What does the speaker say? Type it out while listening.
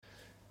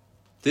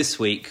This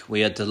week,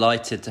 we are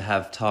delighted to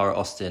have Tara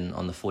Austin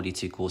on the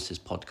 42 Courses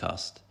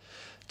podcast.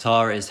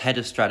 Tara is Head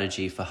of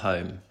Strategy for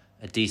Home,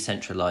 a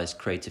decentralized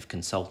creative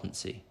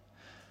consultancy.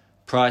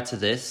 Prior to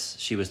this,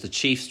 she was the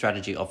Chief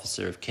Strategy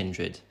Officer of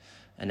Kindred,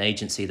 an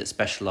agency that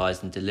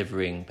specialized in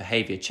delivering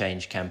behavior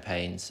change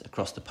campaigns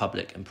across the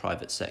public and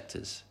private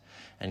sectors,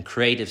 and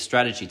Creative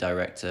Strategy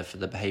Director for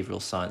the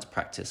behavioral science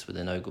practice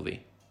within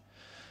Ogilvy.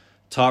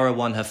 Tara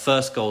won her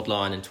first Gold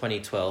Lion in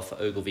 2012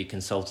 for Ogilvy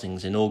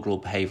Consulting's inaugural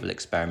behavioural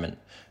experiment,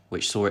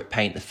 which saw it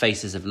paint the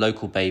faces of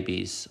local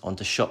babies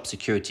onto shop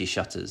security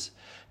shutters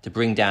to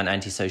bring down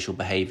antisocial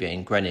behaviour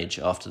in Greenwich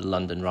after the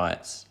London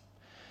riots.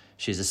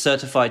 She is a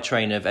certified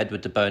trainer of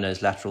Edward de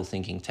Bono's lateral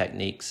thinking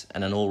techniques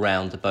and an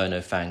all-round de Bono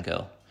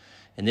fangirl.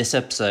 In this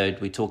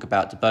episode, we talk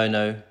about de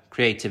Bono,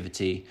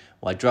 creativity,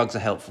 why drugs are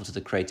helpful to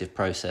the creative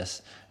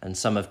process, and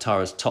some of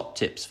Tara's top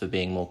tips for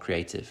being more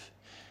creative.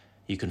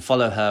 You can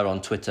follow her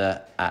on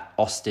Twitter at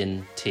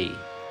AustinT.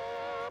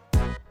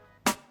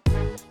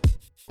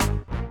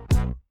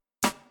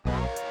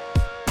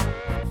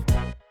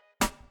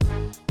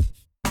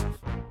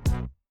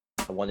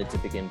 I wanted to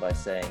begin by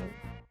saying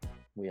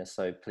we are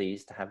so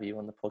pleased to have you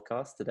on the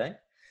podcast today.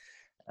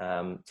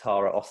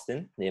 Tara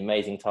Austin, the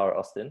amazing Tara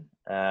Austin.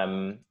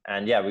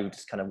 We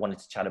just kind of wanted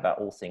to chat about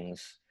all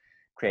things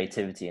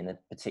creativity, and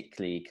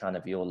particularly kind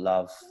of your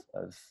love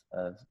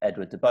of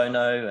Edward de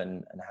Bono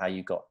and how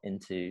you got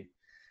into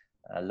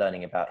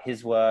learning about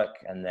his work,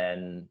 and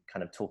then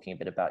kind of talking a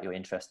bit about your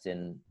interest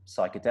in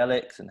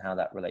psychedelics and how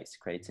that relates to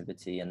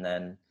creativity, and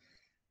then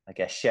I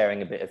guess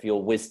sharing a bit of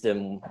your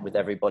wisdom with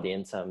everybody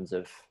in terms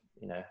of,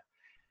 you know,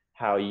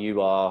 how you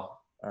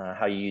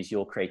use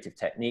your creative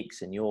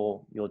techniques in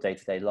your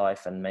day-to-day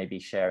life, and maybe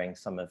sharing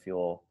some of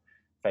your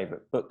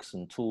favorite books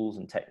and tools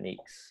and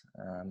techniques,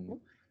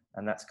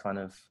 and that's kind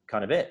of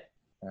it.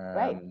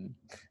 Right.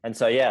 And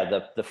so,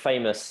 the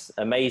famous,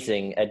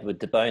 amazing Edward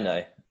de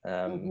Bono.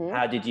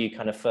 How did you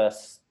kind of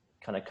first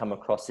kind of come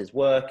across his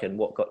work, and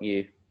what got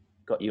you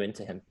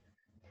into him?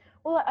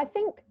 Well, I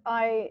think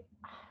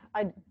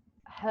I'd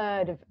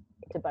heard of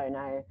de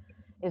Bono.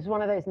 It's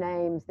one of those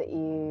names that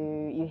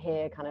you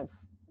hear kind of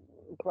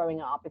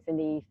growing up. It's in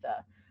the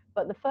ether.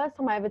 But the first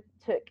time I ever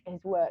took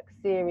his work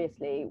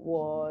seriously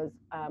was,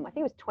 I think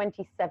it was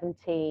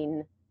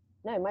 2017.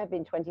 No, it might have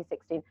been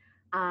 2016.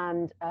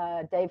 And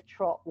Dave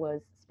Trott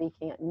was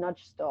speaking at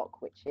Nudgestock,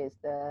 which is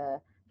the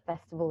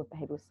festival of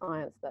behavioral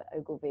science that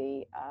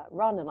Ogilvy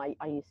run, and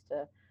I used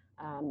to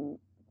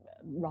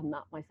run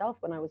that myself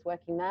when I was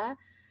working there.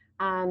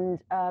 And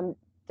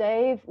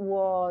Dave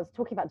was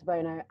talking about de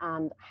Bono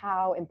and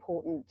how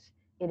important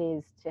it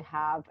is to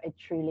have a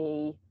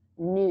truly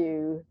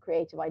new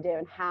creative idea,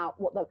 and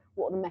what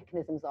the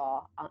mechanisms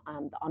are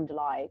that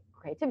underlie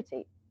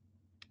creativity.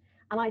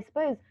 And I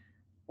suppose,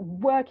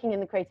 working in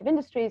the creative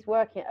industries,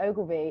 working at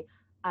Ogilvy,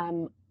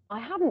 I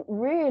hadn't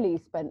really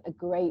spent a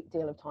great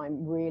deal of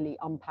time really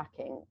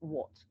unpacking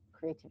what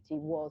creativity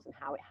was and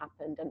how it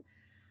happened,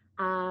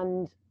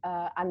 and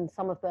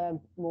some of the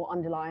more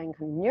underlying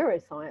kind of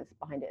neuroscience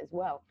behind it as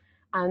well.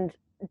 And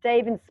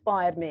Dave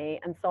inspired me,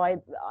 and so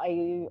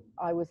I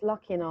was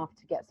lucky enough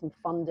to get some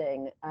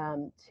funding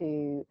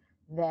to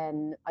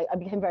then I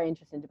became very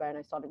interested in de Bono.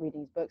 I started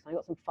reading his books, and I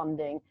got some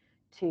funding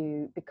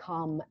to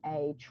become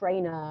a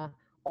trainer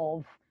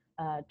of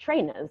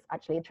trainers,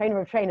 actually a trainer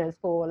of trainers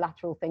for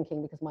lateral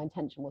thinking, because my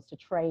intention was to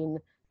train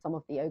some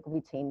of the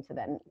Ogilvy team to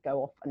then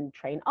go off and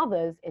train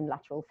others in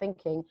lateral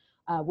thinking,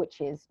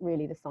 which is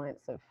really the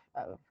science of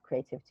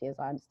creativity as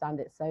I understand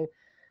it. So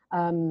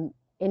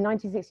in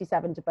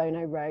 1967, de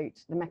Bono wrote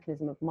The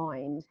Mechanism of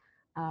Mind,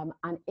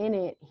 and in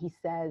it he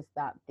says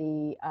that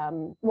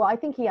I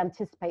think he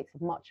anticipates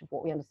much of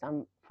what we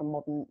understand from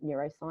modern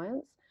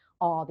neuroscience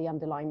are the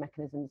underlying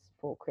mechanisms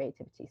for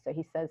creativity. So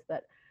he says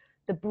that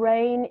the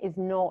brain is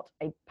not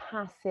a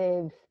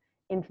passive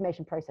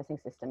information processing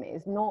system. It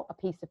is not a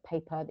piece of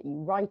paper that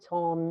you write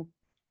on,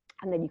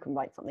 and then you can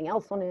write something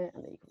else on it,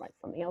 and then you can write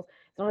something else.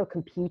 It's not a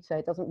computer.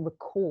 It doesn't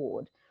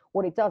record.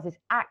 What it does is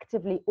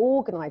actively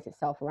organize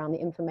itself around the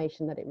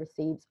information that it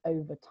receives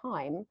over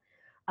time.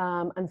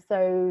 And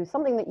so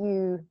some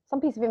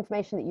piece of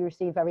information that you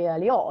receive very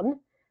early on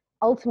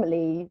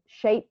ultimately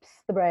shapes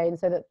the brain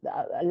so that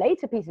a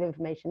later piece of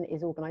information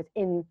is organized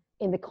in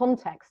the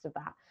context of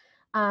that.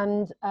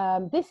 And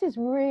this is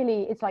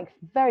really, it's like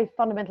very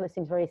fundamental. It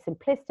seems very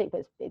simplistic,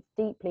 but it's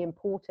deeply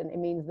important. It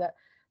means that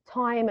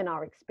time and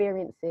our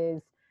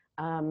experiences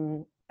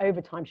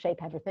over time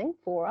shape everything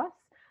for us,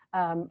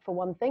 for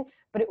one thing.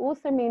 But it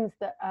also means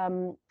that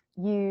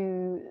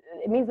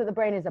the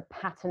brain is a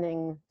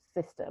patterning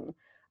system.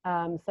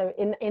 So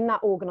in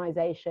that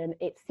organization,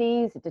 it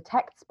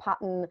detects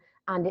pattern,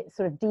 and it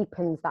sort of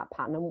deepens that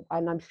pattern.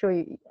 And I'm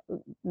sure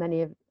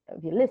many of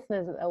your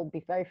listeners will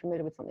be very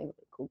familiar with something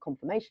called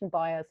confirmation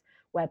bias,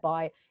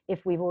 whereby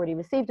if we've already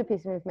received a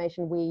piece of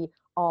information, we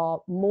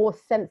are more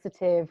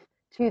sensitive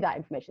to that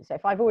information. So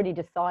if I've already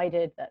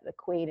decided that the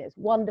Queen is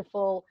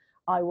wonderful,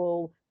 I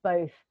will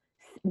both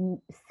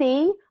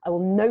see, I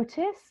will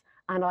notice,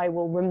 and I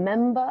will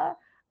remember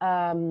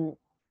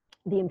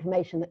the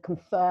information that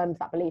confirms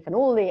that belief, and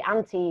all the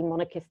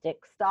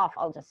anti-monarchistic stuff,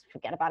 I'll just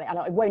forget about it.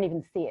 I won't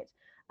even see it.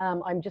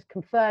 I'm just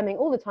confirming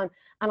all the time,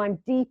 and I'm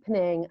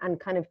deepening and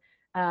kind of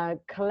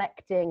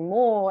collecting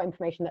more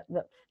information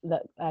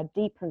that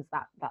deepens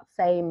that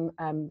same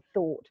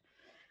thought.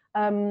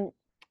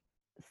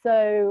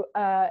 So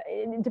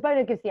De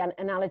Bono gives the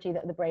analogy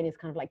that the brain is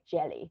kind of like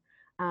jelly,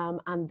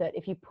 and that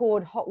if you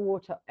poured hot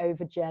water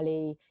over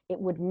jelly, it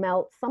would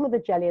melt some of the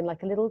jelly in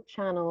like a little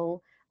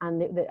channel, and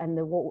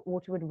the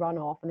water would run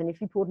off. And then if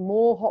you poured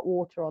more hot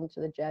water onto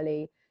the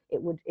jelly,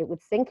 it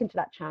would sink into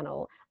that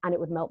channel, and it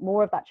would melt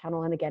more of that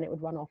channel, and again it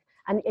would run off.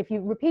 And if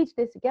you repeat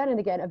this again and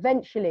again,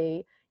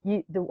 eventually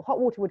the hot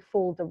water would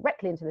fall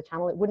directly into the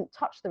channel. It wouldn't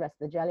touch the rest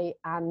of the jelly,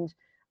 and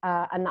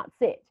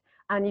that's it.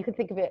 And you can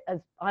think of it as,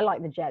 I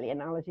like the jelly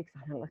analogy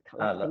because I don't like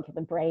think of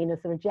the brain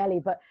as sort of jelly,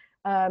 but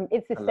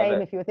it's the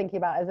same if you were thinking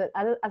about it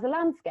as a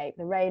landscape.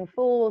 The rain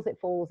falls, it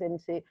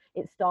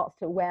starts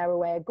to wear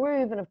away a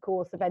groove, and of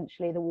course,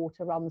 eventually the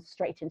water runs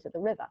straight into the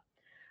river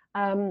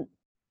and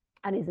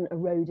isn't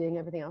eroding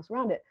everything else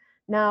around it.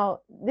 Now,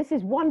 this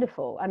is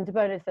wonderful, and De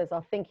Bono says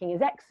our thinking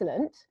is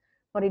excellent,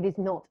 but it is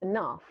not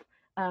enough,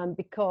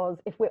 because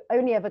if we're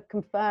only ever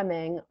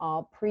confirming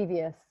our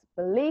previous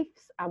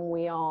beliefs, and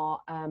we are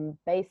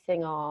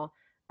basing our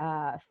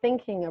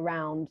thinking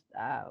around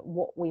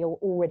what we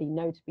already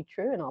know to be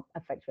true and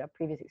effectively our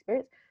previous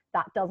experience,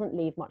 that doesn't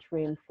leave much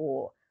room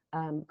for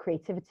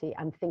creativity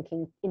and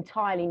thinking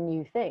entirely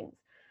new things.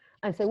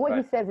 And so what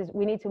he says is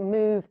we need to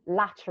move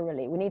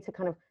laterally. We need to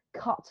kind of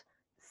cut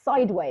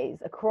sideways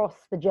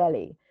across the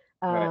jelly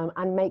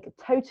and make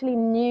totally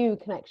new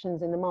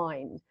connections in the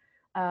mind,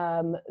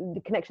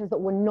 the connections that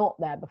were not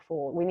there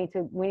before. We need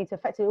to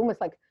effectively almost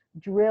like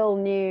drill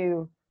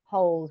new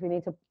holes. We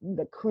need to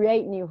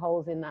create new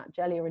holes in that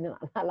jelly or in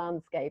that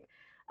landscape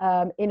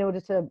in order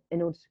to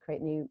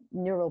create new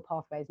neural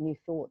pathways, new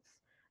thoughts,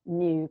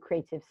 new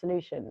creative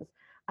solutions.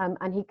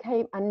 And he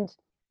came, and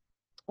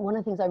one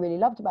of the things I really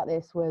loved about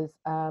this was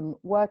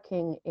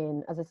working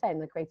in, as I say, in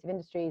the creative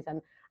industries,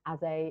 and at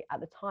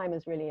the time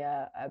as really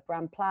a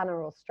brand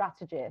planner or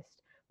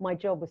strategist. My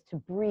job was to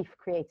brief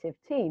creative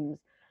teams.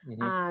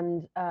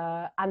 And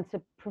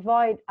to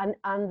provide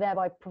and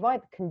thereby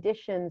provide the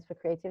conditions for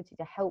creativity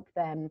to help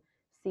them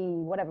see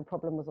whatever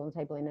problem was on the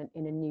table in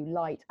a new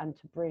light, and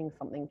to bring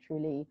something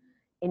truly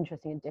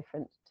interesting and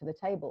different to the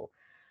table,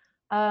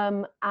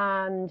 and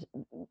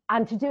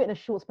to do it in a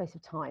short space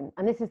of time.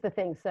 And this is the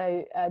thing.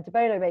 So De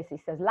Bono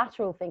basically says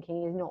lateral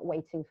thinking is not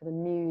waiting for the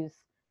muse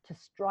to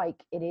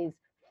strike; it is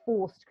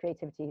forced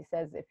creativity. He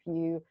says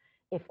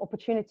if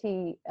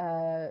opportunity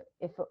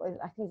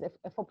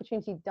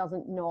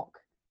doesn't knock,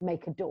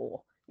 make a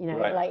door,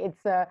 like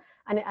it's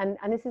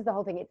and this is the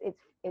whole thing.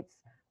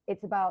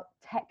 It's about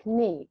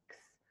techniques.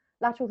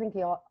 Lateral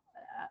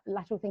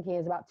thinking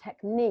is about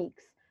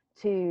techniques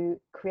to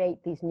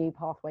create these new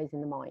pathways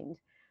in the mind,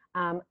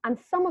 and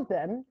some of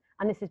them,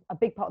 and this is a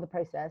big part of the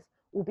process,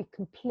 will be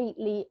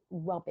completely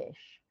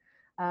rubbish.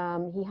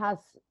 He has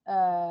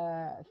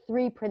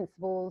 3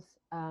 principles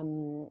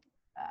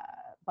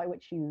by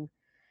which you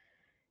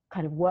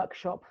kind of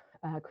workshop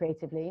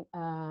creatively.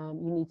 You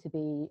need to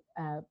be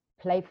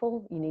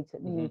playful. You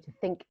need to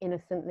think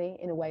innocently,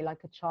 in a way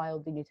like a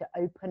child. You need to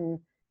open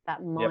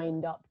that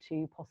mind up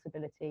to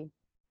possibility.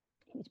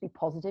 You need to be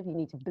positive. You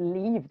need to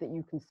believe that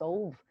you can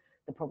solve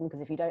the problem,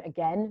 because if you don't,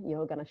 again,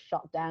 you're going to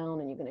shut down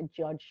and you're going to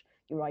judge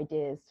your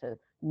ideas to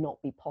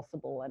not be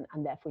possible,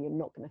 and therefore you're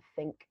not going to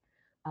think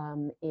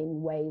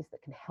in ways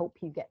that can help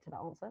you get to that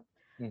answer.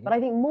 But I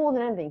think more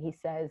than anything, he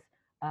says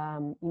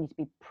you need to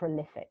be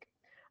prolific,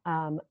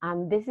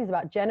 and this is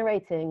about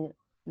generating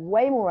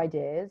way more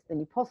ideas than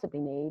you possibly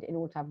need in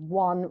order to have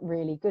one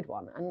really good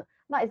one. And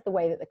that is the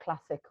way that the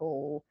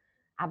classical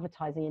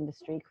advertising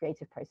industry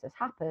creative process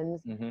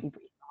happens. You brief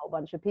a whole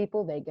bunch of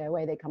people, they go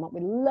away, they come up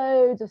with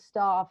loads of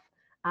stuff,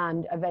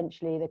 and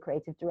eventually the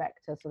creative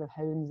director sort of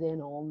hones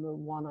in on the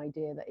one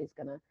idea that is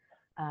that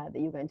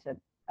you're going to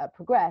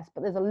progress.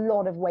 But there's a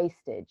lot of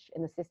wastage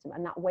in the system,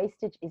 and that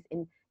wastage is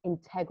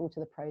integral to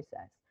the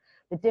process.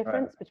 The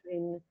difference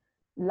between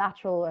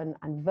lateral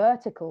and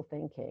vertical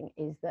thinking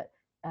is that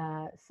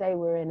say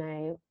we're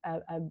in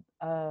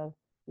a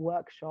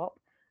workshop.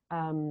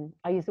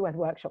 I use the word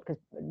workshop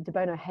because De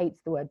Bono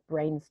hates the word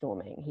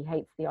brainstorming. He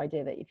hates the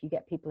idea that if you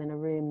get people in a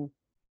room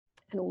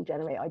and all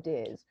generate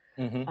ideas,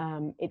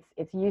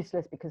 it's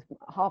useless, because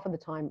half of the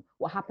time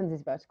what happens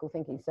is vertical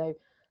thinking. So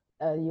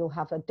you'll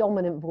have a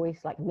dominant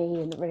voice like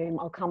me in the room.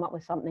 I'll come up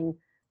with something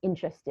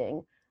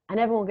interesting, and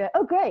everyone will go,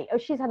 "Oh, great! Oh,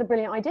 she's had a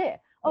brilliant idea.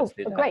 Oh,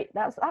 great!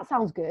 That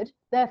sounds good.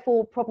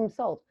 Therefore, problem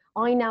solved.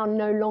 I now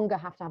no longer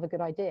have to have a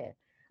good idea."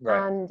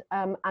 And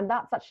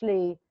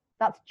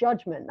that's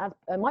judgment.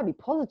 It might be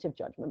positive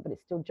judgment, but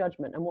it's still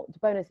judgment. And what De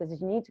Bono says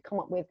is you need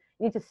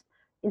to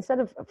instead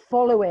of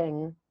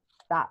following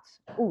that,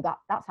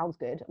 that sounds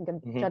good, I'm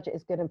going to judge it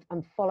as good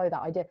and follow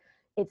that idea.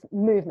 It's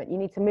movement. You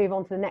need to move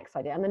on to the next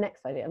idea and the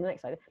next idea and the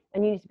next idea.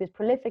 And you need to be as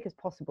prolific as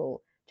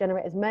possible,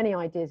 generate as many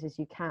ideas as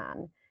you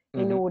can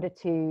in order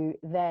to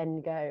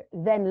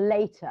then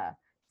later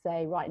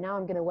say, right now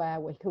I'm going to wear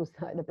what he calls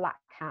the black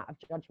hat of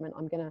judgment.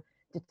 I'm going to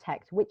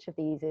detect which of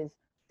these is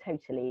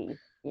totally,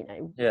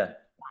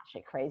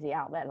 batshit crazy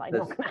out there, like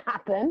not going to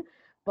happen.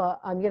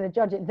 But I'm going to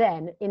judge it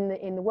then in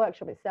the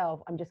workshop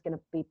itself. I'm just going to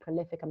be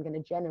prolific. I'm going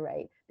to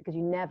generate, because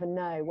you never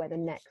know where the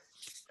next,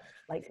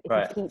 like if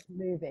you keep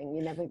moving,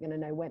 you're never going to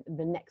know when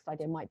the next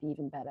idea might be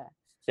even better.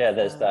 Yeah,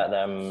 there's that.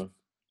 I'm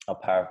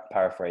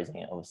paraphrasing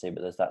it obviously,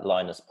 but there's that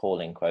Linus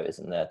Pauling quote,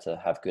 isn't there?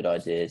 To have good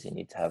ideas, you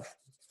need to have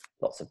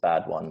lots of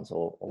bad ones,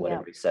 or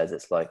whatever he says.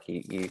 It's like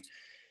you,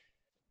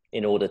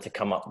 in order to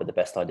come up with the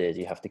best ideas,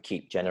 you have to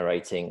keep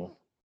generating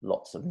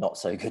lots of not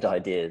so good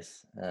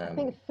ideas. I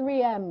think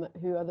 3M,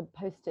 who are the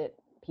Post-it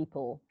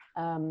people,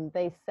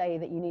 they say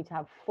that you need to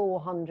have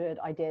 400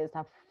 ideas to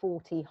have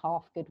 40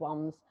 half good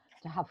ones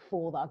to have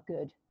 4 that are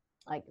good,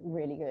 like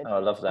really good. Oh, I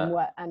love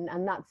that.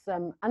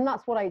 And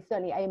that's what I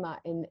certainly aim at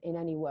in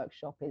any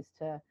workshop, is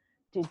to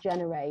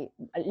generate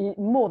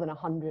more than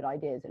 100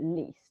 ideas at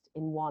least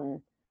in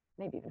one,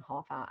 maybe even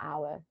half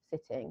hour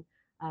sitting.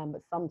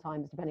 But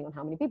sometimes, depending on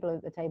how many people are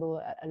at the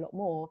table, a lot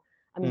more.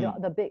 I mean,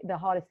 the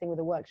hardest thing with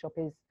a workshop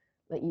is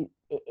that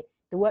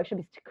the workshop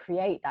is to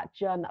create that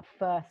journey, that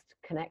first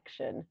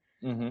connection.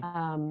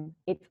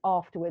 It's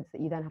afterwards that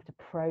you then have to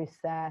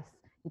process.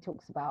 He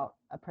talks about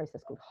a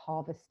process called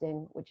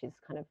harvesting, which is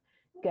kind of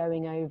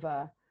going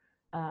over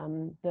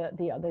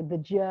the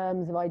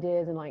germs of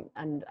ideas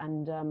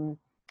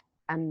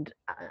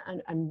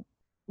and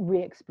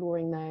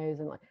re-exploring those,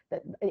 and like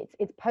that.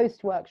 It's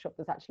post workshop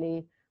there's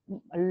actually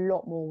a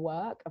lot more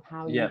work of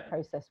how you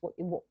process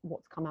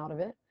what's come out of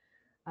it.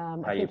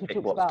 I think he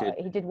talks about,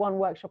 he did one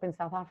workshop in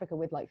South Africa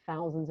with like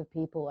thousands of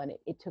people, and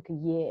it took a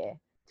year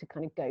to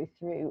kind of go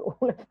through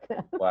all of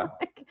the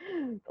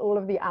all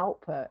of the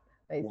output,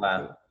 basically.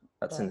 Wow,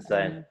 that's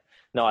insane.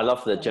 No, I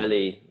love the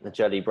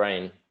jelly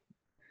brain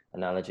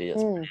analogy.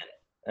 That's brilliant.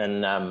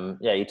 And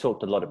you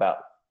talked a lot about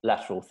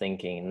lateral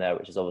thinking in there,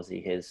 which is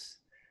obviously his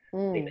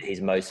thing that he's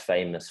most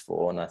famous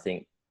for, and I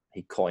think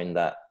he coined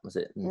that, was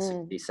it in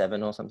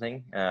 67 or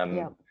something?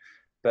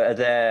 But are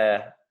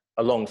there,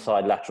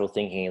 alongside lateral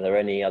thinking, are there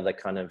any other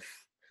kind of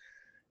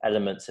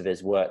elements of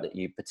his work that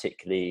you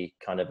particularly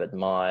kind of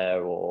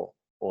admire or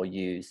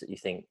use that you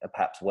think are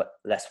perhaps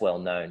less well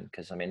known?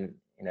 Because I mean,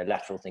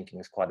 lateral thinking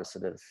is quite a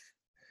sort of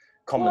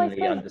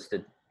commonly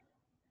understood.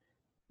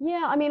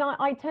 Yeah, I mean,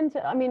 I tend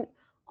to, I mean,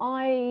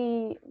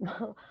 I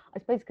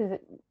suppose because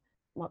it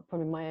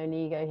probably my own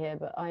ego here,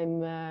 but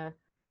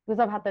because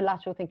I've had the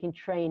lateral thinking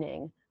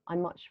training,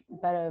 I'm much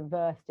better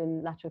versed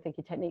in lateral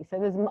thinking techniques. So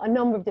there's a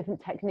number of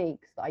different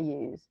techniques that I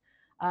use.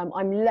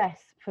 I'm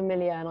less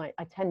familiar, and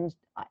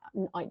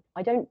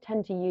I don't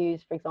tend to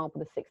use, for example,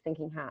 the 6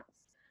 thinking hats,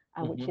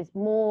 which is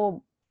more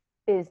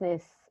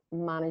business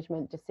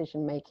management,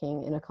 decision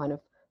making in a kind of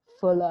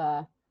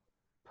fuller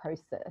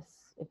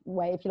process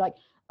way, if you like.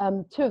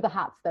 2 of the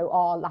hats, though,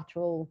 are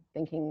lateral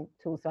thinking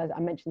tools. So as I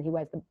mentioned, he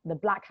wears the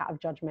black hat of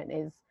judgment.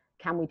 Is,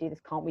 can we do this?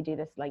 Can't we do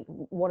this? Like,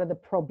 what are the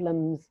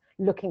problems?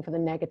 Looking for the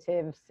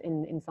negatives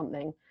in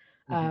something.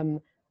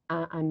 And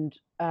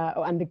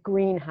the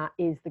green hat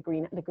is the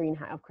green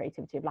hat of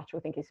creativity, of lateral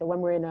thinking. So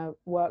when we're in a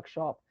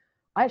workshop,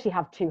 I actually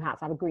have 2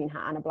 hats. I have a green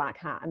hat and a black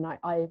hat, and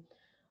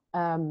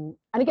and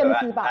again,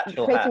 this is about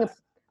creating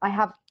I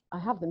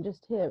have them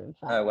just here, in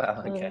fact. Oh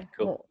wow, okay,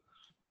 cool.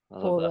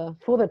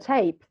 For the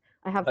tape,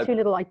 I have 2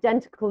 little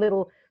identical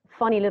little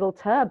funny little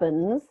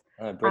turbans.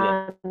 Oh,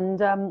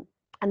 brilliant.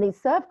 And they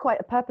serve quite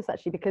a purpose,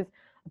 actually, because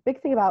a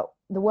big thing about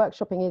the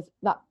workshopping is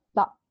that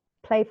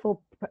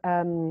playful,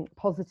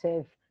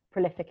 positive,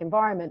 prolific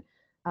environment.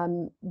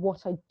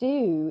 What I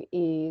do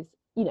is,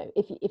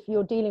 if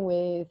you're dealing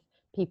with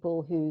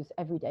people whose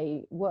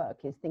everyday work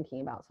is thinking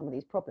about some of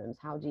these problems,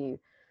 how do you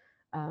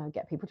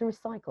get people to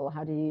recycle?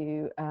 How do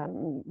you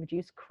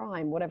reduce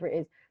crime? Whatever it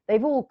is, they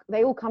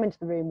all come into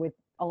the room with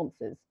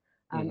answers.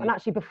 And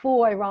actually,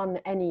 before I run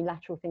any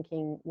lateral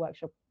thinking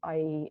workshop,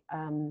 I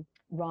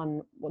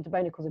run what De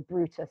Bono calls a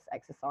Brutus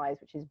exercise,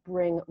 which is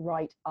bring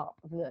right up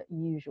the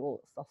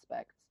usual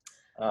suspects.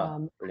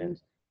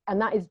 And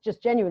that is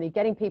just genuinely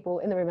getting people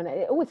in the room, and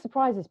it always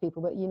surprises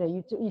people. But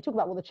you talk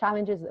about all the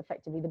challenges,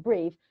 effectively the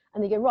brief,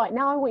 and they go, right,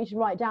 now I want you to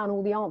write down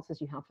all the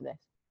answers you have for this,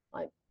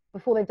 like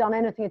before they've done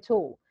anything at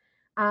all.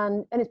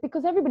 And it's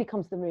because everybody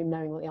comes to the room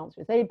knowing what the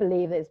answer is. They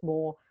believe there's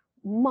more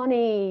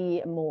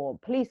money, more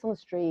police on the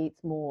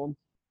streets, more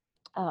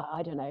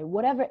I don't know,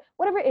 whatever it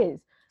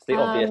is.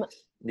 It's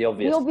the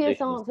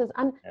obvious answers.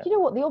 And do you know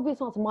what? The obvious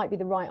answer might be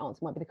the right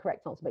answer, might be the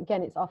correct answer. But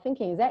again, our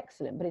thinking is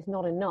excellent, but it's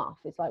not enough.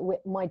 It's like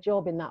my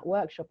job in that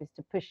workshop is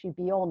to push you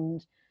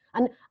beyond.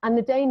 And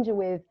the danger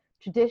with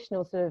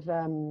traditional sort of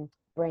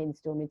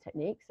brainstorming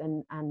techniques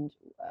and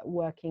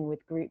working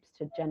with groups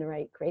to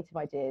generate creative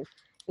ideas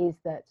is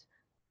that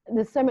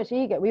there's so much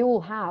ego. We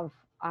all have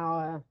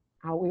our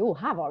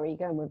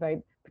ego, and we're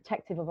very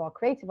protective of our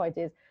creative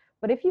ideas.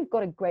 But if you've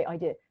got a great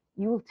idea,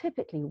 you will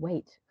typically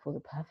wait for the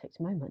perfect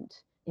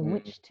moment in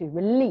which to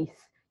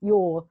release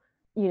your,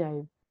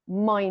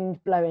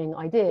 mind-blowing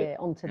idea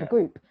onto the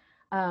group.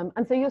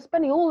 And so you're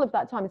spending all of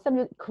that time, instead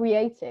of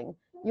creating,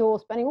 you're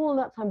spending all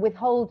that time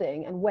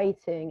withholding and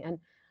waiting and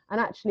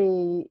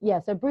actually,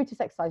 yeah. So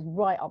Brutus exercise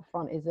right up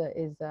front is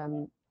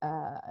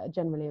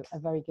generally a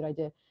very good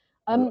idea.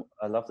 I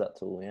love that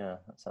tool. Yeah,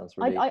 that sounds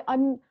really.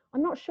 I'm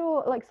not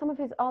sure. Like some of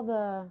his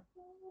other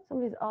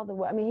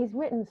work. I mean, he's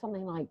written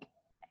something like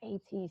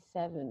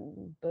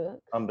 87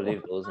 books.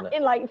 Unbelievable, isn't it?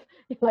 In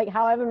like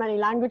however many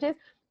languages.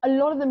 A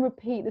lot of them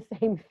repeat the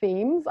same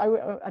themes.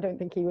 I don't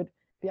think he would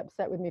be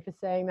upset with me for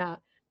saying that,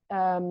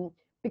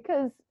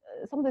 because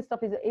some of this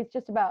stuff is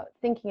just about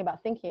thinking.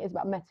 It's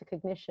about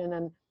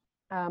metacognition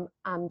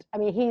and I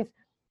mean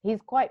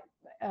he's quite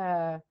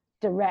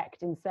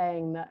direct in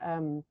saying that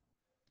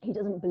he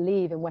doesn't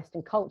believe in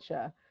Western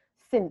culture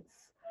since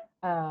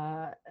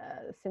the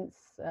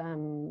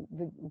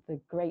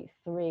great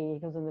three. He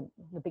calls them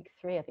the big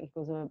three. I think he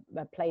calls them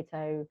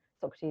Plato,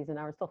 Socrates, and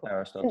Aristotle.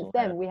 Since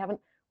then, we haven't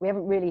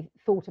really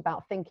thought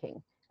about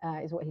thinking,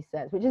 is what he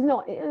says, which is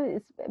not.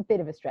 It's a bit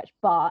of a stretch,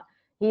 but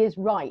he is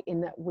right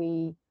in that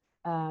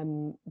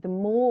the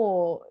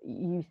more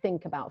you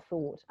think about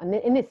thought, and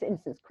in this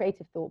instance,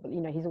 creative thought, but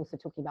you know, he's also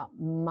talking about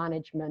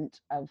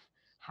management of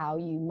how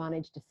you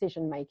manage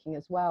decision making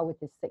as well with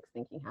his 6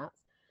 thinking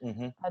hats.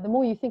 The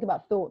more you think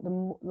about thought,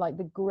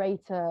 the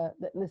greater,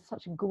 there's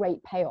such a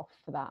great payoff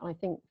for that. And I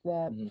think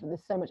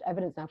there's so much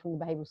evidence now from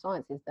the behavioral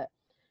sciences that,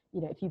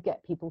 you know, if you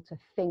get people to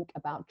think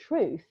about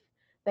truth,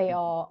 they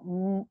are,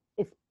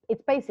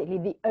 it's basically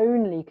the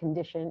only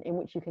condition in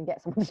which you can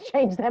get someone to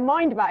change their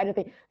mind about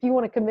anything. If you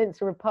want to convince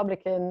a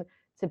Republican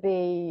to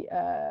be,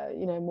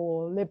 you know,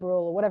 more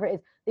liberal or whatever it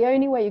is, the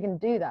only way you can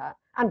do that,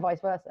 and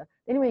vice versa,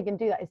 the only way you can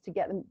do that is to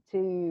get them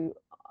to,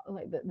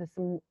 like, there's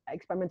some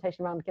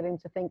experimentation around getting them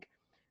to think,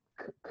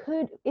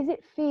 is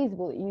it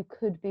feasible that you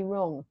could be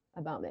wrong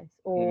about this,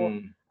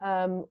 or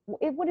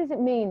what does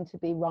it mean to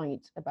be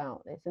right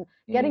about this, and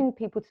getting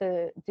people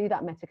to do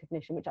that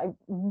metacognition, which I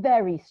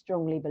very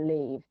strongly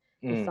believe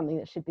is something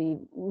that should be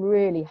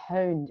really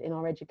honed in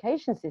our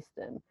education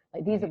system.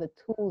 Like, these are the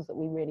tools that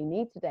we really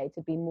need today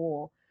to be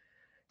more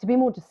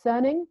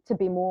discerning, to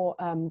be more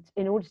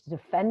in order to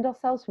defend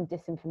ourselves from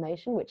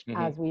disinformation, which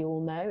as we all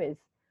know is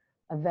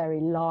a very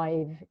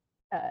live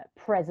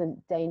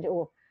present danger,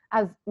 or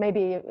as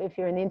maybe if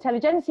you're in the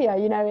intelligentsia,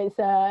 you know, it's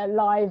a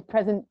live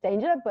present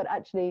danger, but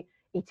actually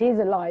it is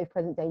a live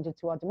present danger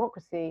to our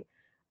democracy.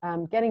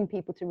 Getting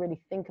people to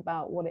really think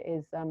about what it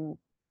is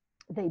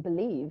they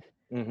believe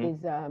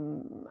is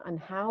and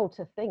how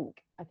to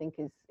think, I think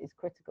is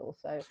critical.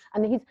 So,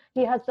 and he's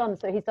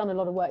done a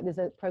lot of work. There's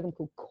a program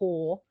called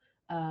CORE,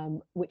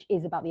 which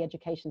is about the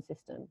education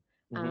system.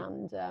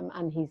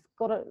 And he's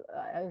got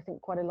I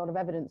think quite a lot of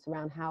evidence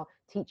around how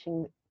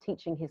teaching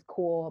his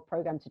CORE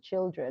program to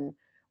children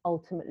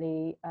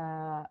ultimately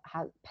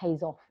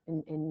pays off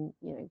in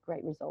you know,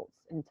 great results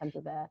in terms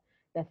of their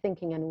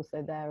thinking, and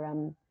also their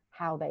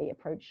how they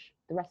approach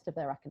the rest of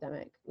their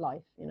academic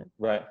life, you know.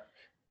 Right.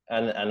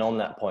 And on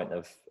that point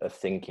of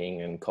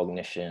thinking and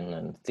cognition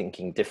and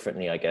thinking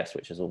differently, I guess,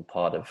 which is all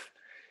part of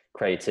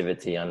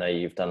creativity, I know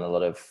you've done a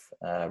lot of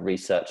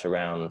research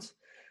around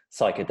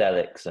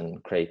psychedelics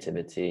and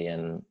creativity,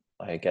 and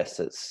I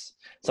guess it's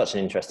such an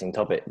interesting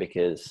topic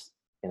because,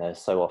 you know,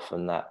 so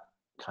often that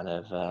kind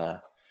of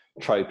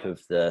trope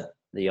of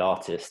the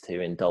artist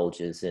who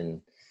indulges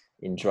in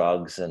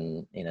drugs,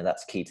 and, you know,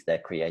 that's key to their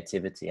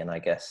creativity. And I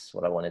guess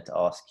what I wanted to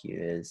ask you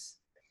is,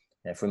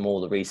 you know, from all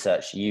the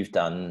research you've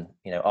done,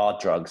 you know, are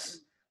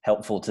drugs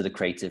helpful to the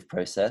creative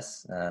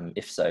process?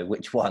 If so,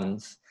 which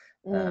ones?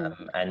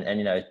 And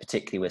you know,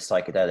 particularly with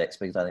psychedelics,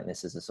 because I think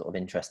this is a sort of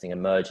interesting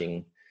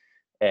emerging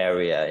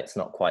area. It's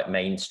not quite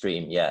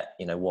mainstream yet,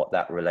 you know, what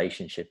that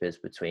relationship is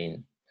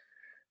between,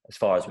 as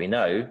far as we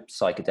know,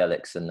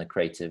 psychedelics and the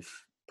creative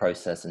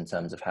process in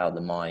terms of how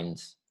the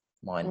mind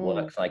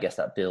works. And I guess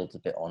that builds a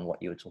bit on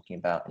what you were talking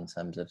about in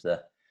terms of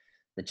the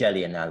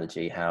jelly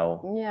analogy, how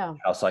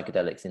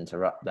psychedelics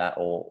interrupt that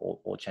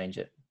or change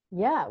it.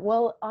 Yeah,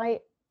 well,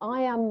 I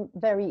am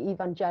very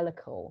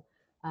evangelical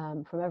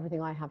from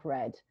everything I have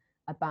read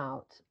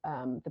about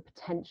the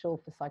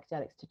potential for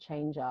psychedelics to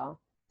change our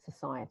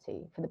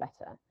society for the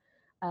better,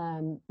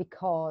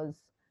 because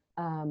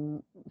I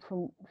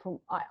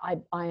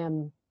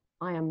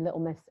am little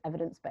miss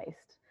evidence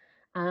based,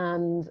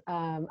 and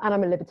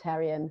I'm a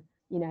libertarian.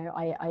 You know,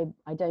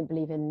 I don't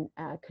believe in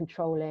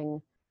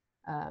controlling.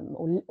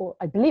 Or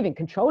I believe in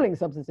controlling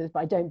substances, but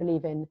I don't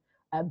believe in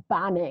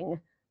banning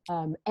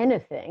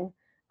anything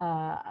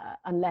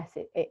unless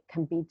it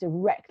can be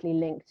directly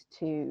linked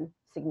to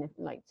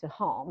to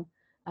harm.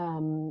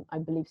 I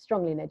believe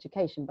strongly in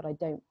education, but I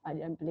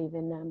don't believe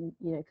in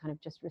you know, kind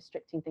of just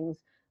restricting things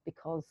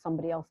because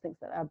somebody else thinks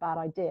that they're a bad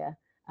idea.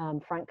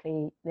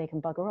 Frankly, they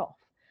can bugger off.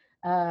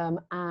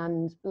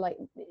 And like,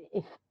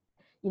 if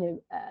you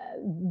know,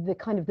 the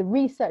kind of the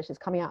research that's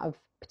coming out of,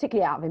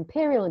 particularly out of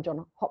Imperial and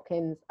Johns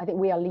Hopkins, I think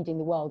we are leading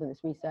the world in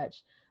this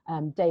research.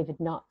 David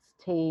Nutt's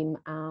team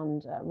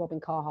and Robin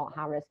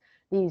Carhart-Harris,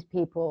 these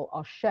people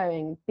are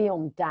showing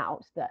beyond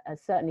doubt that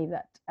certainly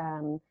that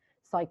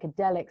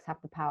psychedelics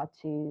have the power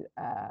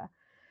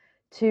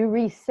to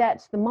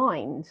reset the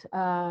mind.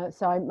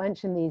 So I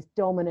mentioned these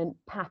dominant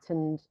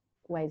patterned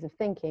ways of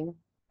thinking,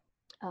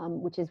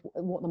 which is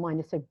what the mind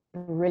is so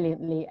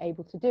brilliantly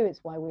able to do.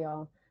 It's why we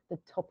are the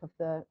top of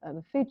the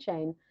food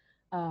chain.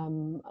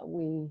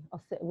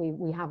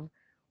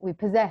 We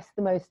possess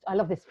the most, I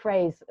love this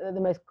phrase, the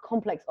most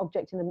complex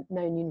object in the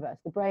known universe.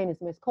 The brain is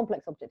the most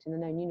complex object in the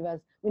known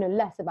universe. We know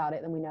less about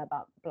it than we know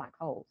about black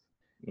holes.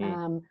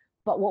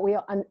 But what we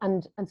are,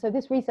 and so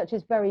this research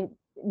is very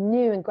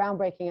new and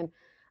groundbreaking.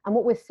 And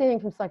what we're seeing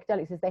from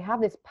psychedelics is they have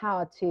this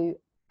power to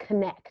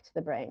connect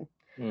the brain.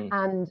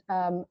 And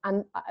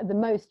the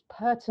most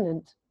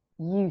pertinent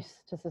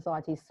use to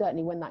society,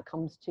 certainly when that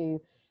comes to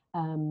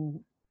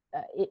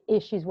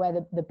issues where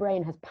the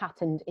brain has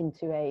patterned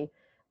into a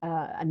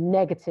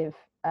negative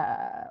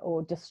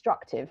or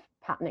destructive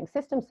patterning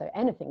system. So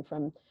anything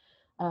from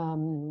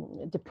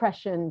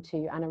depression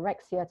to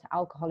anorexia to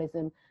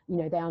alcoholism,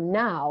 they are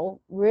now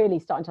really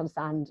starting to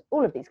understand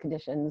all of these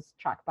conditions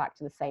track back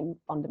to the same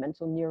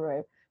fundamental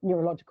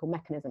neurological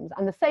mechanisms,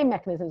 and the same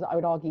mechanisms that I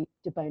would argue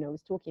De Bono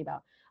was talking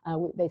about.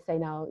 They say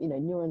now,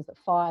 neurons that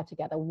fire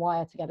together,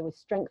 wire together. We're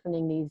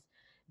strengthening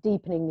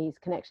deepening these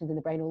connections in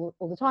the brain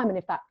all the time. And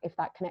if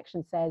that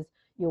connection says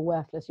you're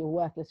worthless,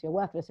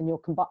 and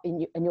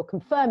you're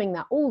confirming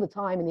that all the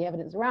time in the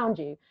evidence around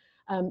you,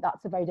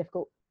 that's a very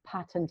difficult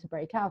pattern to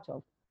break out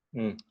of.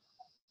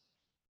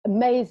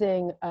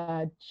 Amazing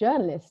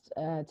journalist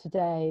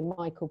today,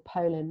 Michael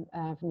Pollan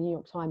from the New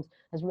York Times,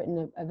 has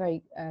written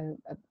a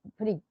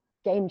pretty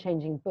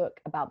game-changing book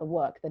about the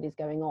work that is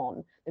going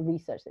on, the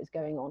research that is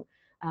going on,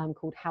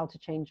 called How to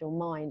Change Your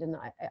Mind. And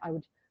I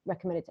would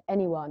recommend it to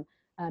anyone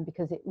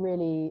because it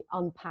really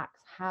unpacks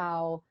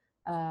how,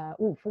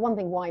 for one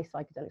thing, why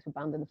psychedelics were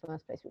banned in the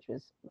first place, which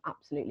was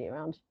absolutely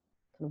around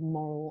kind of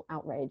moral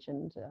outrage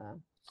and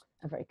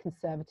a very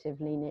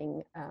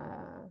conservative-leaning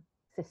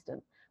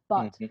system.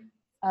 But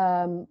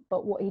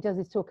what he does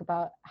is talk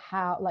about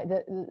how, like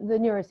the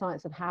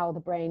neuroscience of how the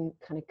brain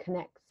kind of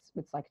connects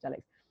with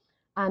psychedelics.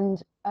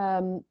 And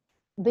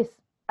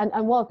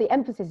while the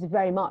emphasis is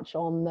very much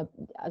on the,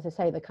 as I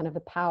say, the kind of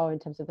the power in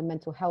terms of the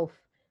mental health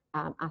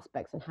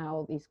aspects and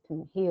how these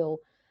can heal,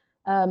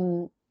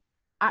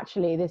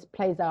 actually this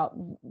plays out,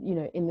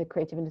 in the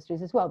creative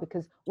industries as well,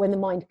 because when the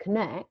mind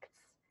connects,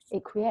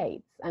 it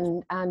creates,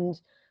 and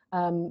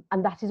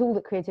that is all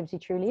that creativity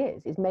truly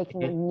is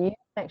making a new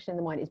connection in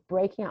the mind, is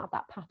breaking out of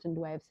that patterned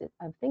way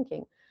of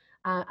thinking,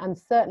 and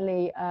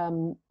certainly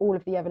all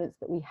of the evidence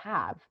that we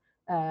have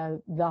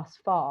thus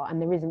far, and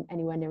there isn't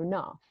anywhere near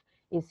enough,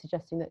 is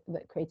suggesting that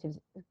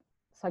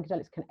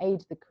psychedelics can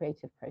aid the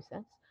creative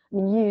process. I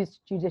mean, used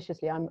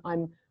judiciously,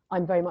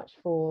 I'm very much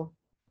for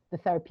the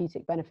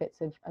therapeutic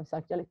benefits of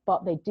psychedelics,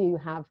 but they do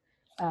have,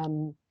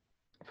 from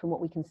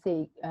what we can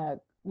see,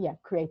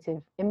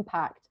 creative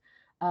impact,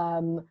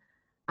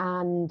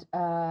 and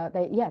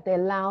they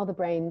allow the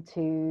brain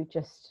to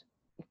just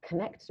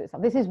connect to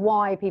itself. This is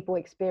why people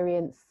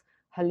experience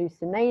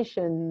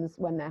hallucinations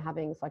when they're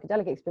having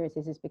psychedelic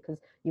experiences, is because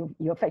you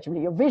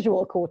effectively, your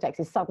visual cortex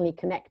is suddenly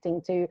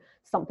connecting to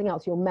something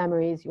else, your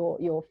memories,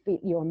 your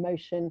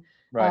emotion.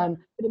 Right.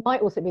 But it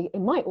might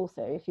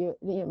also, if you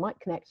might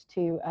connect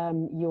to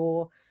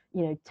your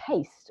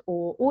taste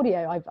or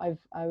audio.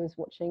 I was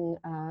watching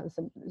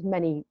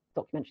many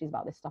documentaries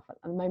about this stuff at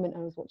the moment. I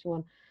was watching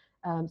one.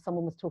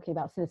 Someone was talking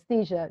about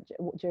synesthesia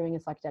during a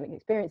psychedelic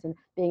experience and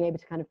being able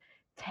to kind of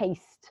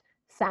taste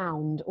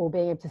sound, or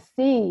being able to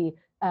see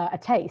a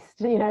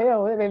taste, or being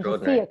able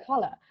to see a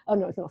color. Oh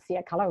no, it's not see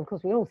a color. Of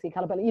course, we all see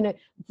color, but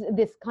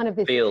this kind of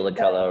feel the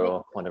color,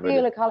 or whatever.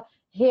 Feel a color,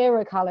 hear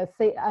a color,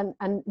 see,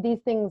 and these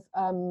things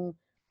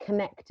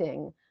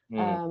connecting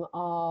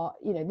are,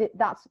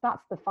 that's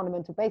the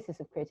fundamental basis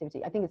of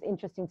creativity. I think it's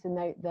interesting to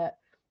note that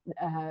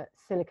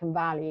Silicon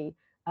Valley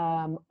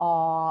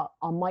are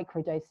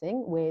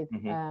microdosing with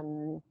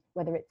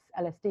whether it's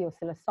LSD or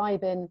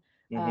psilocybin.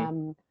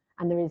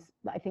 And there is,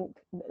 I think,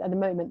 at the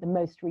moment, the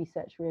most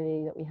research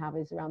really that we have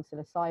is around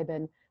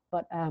psilocybin.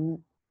 But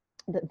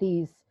that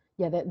these,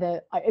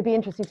 it'd be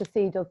interesting to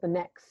see, does the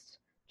next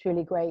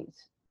truly great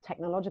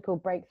technological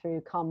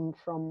breakthrough come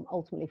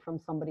ultimately from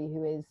somebody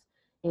who is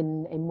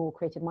in a more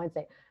creative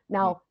mindset.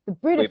 Now, the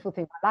beautiful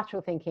thing about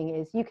lateral thinking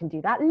is you can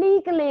do that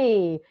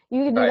legally.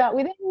 You can do that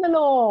within the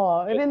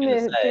law, within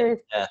the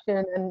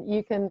jurisdiction, and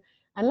you can.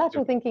 And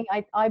lateral thinking,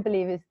 I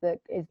believe, is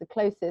the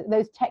closest.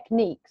 Those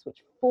techniques which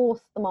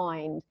force the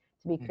mind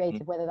to be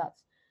creative, whether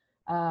that's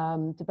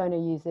De Bono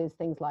uses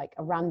things like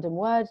a random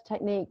word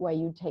technique, where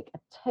you take a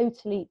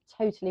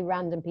totally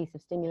random piece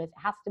of stimulus.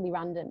 It has to be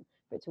random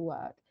for it to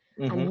work,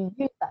 and you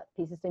use that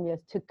piece of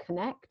stimulus to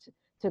connect,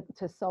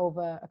 to solve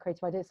a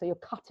creative idea. So you're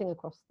cutting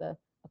across the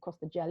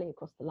jelly,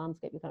 across the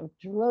landscape. You're kind of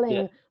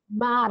drilling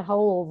mad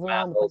holes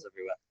around.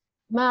 Everywhere.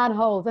 Mad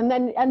holes, and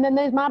then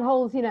those mad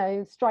holes,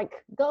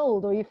 strike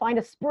gold, or you find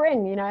a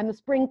spring, and the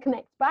spring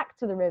connects back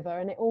to the river,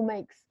 and it all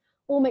makes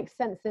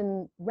sense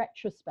in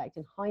retrospect,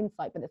 in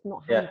hindsight, but it's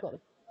not how you got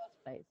it in the first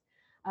place.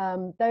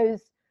 Those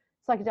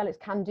psychedelics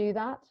can do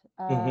that,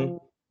 from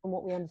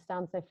what we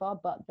understand so far,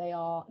 but they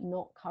are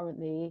not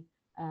currently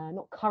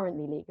not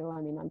currently legal.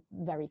 I mean, I'm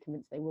very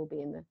convinced they will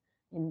be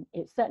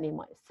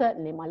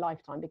certainly in my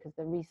lifetime, because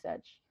the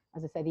research,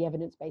 as I say, the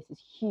evidence base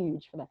is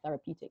huge for their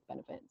therapeutic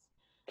benefits.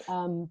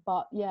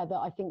 But yeah,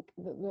 I think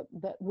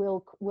that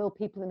will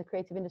people in the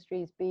creative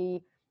industries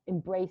be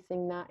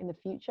embracing that in the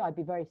future? I'd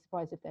be very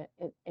surprised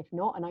if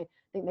not, and I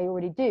think they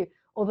already do.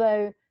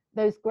 Although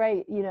those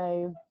great,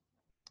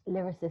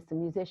 lyricists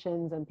and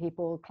musicians and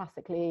people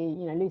classically,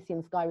 Lucy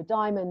in the Sky with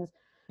Diamonds,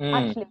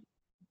 actually,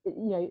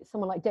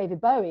 someone like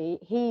David Bowie,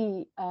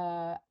 he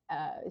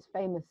is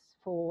famous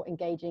for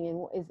engaging in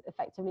what is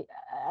effectively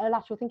a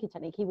lateral thinking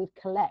technique. He would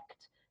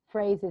collect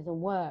phrases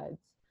and words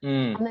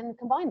and then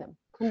combine them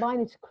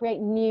to create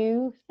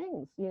new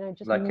things,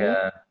 just like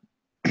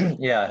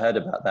yeah, I heard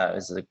about that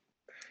as a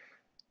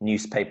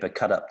newspaper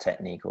cut up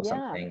technique or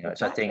something, which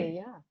exactly, I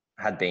think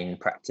had been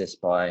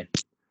practiced by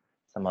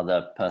some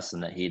other person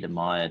that he'd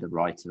admired, a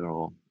writer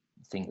or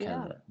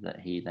thinker that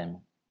he then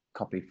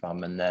copied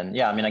from. And then,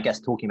 I mean, I guess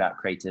talking about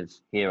creative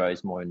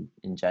heroes more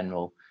in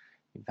general,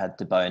 you've had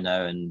De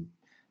Bono, and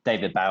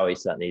David Bowie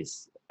certainly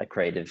is a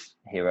creative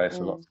hero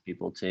for lots of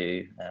people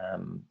too.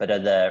 But are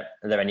there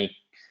any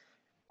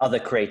other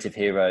creative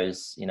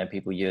heroes,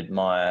 people you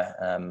admire,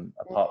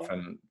 apart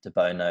from De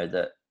Bono,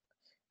 that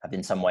have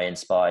in some way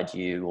inspired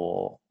you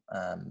or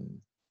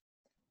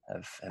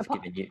have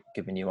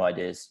given you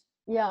ideas?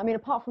 Yeah, I mean,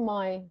 apart from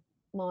my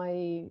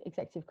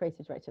executive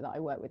creative director that I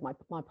work with,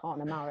 my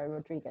partner Mauro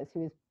Rodriguez,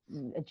 who is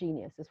a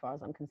genius as far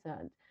as I'm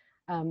concerned,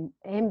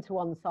 him to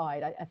one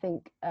side, I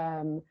think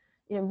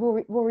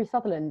Rory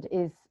Sutherland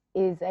is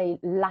a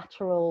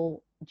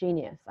lateral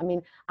genius. I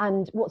mean,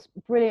 and what's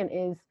brilliant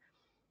is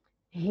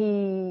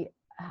he's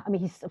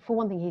for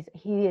one thing,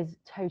 he is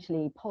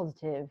totally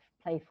positive,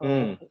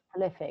 playful,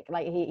 prolific.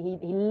 Like he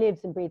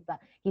lives and breathes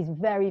that. He's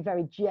very,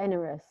 very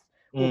generous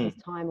with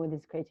his time, with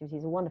his creativity.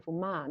 He's a wonderful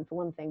man, for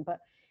one thing, but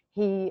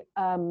he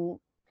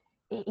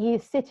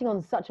is sitting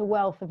on such a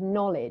wealth of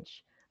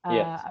knowledge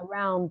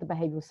around the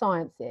behavioral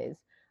sciences,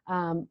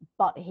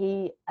 but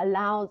he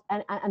allows,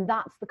 and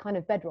that's the kind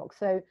of bedrock.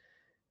 So,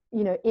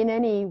 in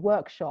any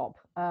workshop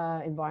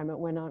environment,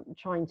 when I'm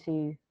trying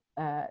to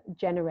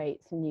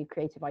generate some new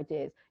creative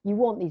ideas, you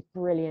want these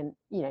brilliant,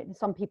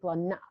 some people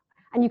are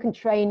and you can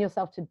train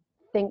yourself to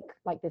think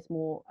like this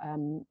more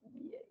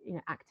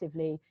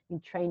actively. You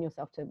can train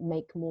yourself to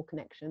make more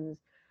connections,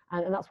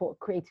 and that's what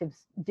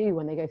creatives do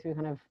when they go through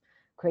kind of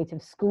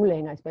creative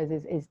schooling, I suppose,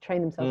 is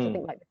train themselves to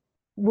think like this.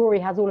 Rory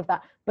has all of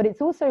that, but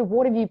it's also,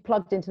 what have you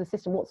plugged into the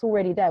system? What's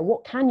already there?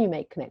 What can you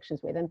make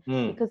connections with? And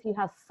because he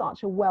has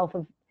such a wealth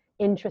of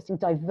interesting,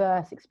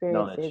 diverse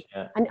experiences,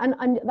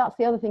 and that's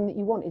the other thing that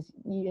you want is,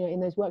 in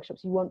those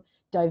workshops, you want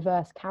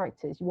diverse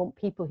characters. You want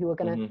people who are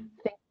going to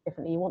think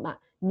differently. You want that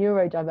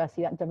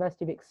neurodiversity, that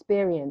diversity of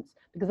experience,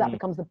 because that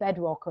becomes the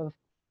bedrock of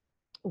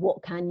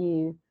what can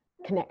you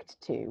connect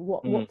to,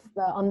 what's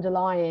the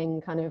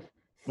underlying kind of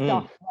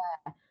stuff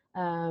there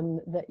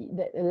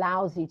that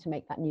allows you to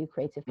make that new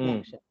creative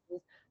connection.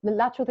 The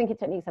lateral thinking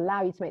techniques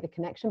allow you to make the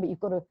connection, but you've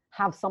got to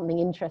have something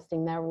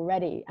interesting there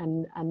already.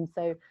 And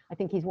so I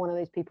think he's one of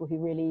those people who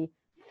really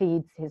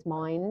feeds his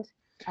mind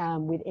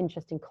with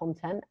interesting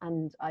content,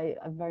 and I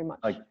very much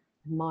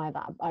admire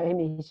that. I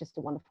mean, he's just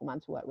a wonderful man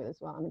to work with as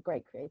well, and a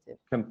great creative.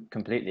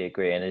 Completely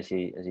agree. And as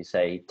you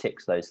say, he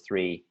ticks those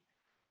three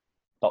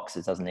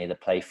boxes, doesn't he? The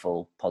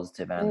playful,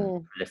 positive,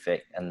 and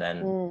prolific, and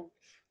then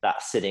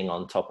that sitting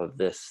on top of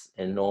this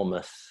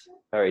enormous,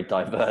 very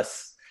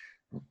diverse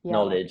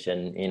knowledge.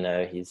 And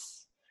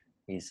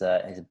he's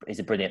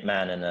a brilliant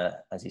man, and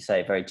as you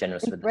say, very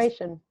generous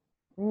inspiration.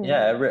 With this.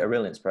 A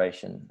real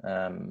inspiration.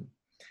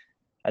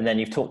 And then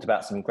you've talked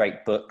about some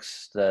great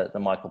books, the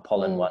Michael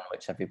Pollan one,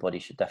 which everybody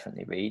should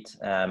definitely read.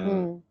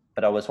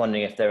 But I was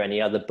wondering if there are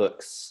any other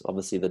books,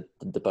 obviously the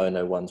De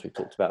Bono ones we've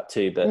talked about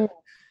too, but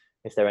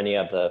if there are any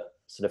other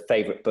sort of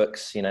favorite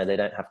books, they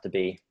don't have to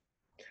be,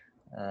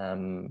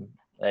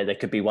 there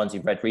could be ones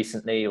you've read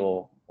recently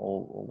or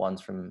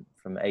ones from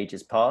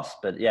ages past.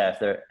 But if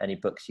there are any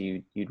books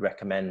you'd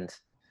recommend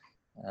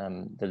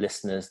the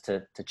listeners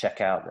to check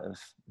out that have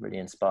really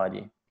inspired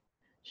you.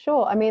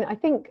 Sure. I mean, I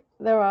think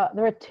there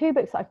are two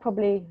books that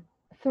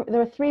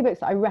there are three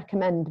books that I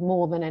recommend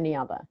more than any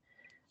other.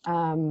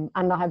 And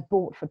I have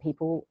bought for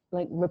people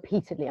like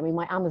repeatedly. I mean,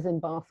 my Amazon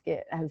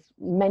basket has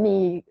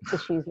many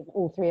issues of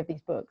all three of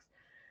these books.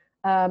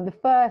 The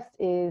first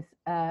is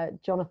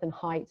Jonathan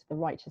Haidt, The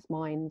Righteous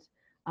Mind.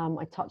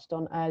 I touched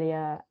on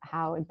earlier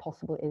how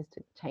impossible it is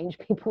to change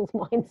people's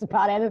minds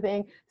about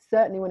anything,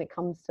 certainly when it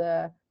comes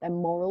to their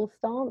moral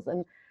stance.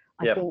 And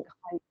I think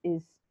Haidt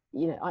is,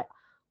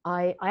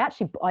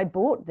 I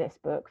bought this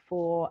book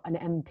for an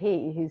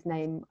MP whose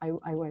name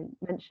I won't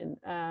mention,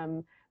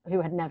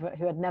 who had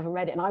never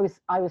read it, and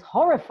I was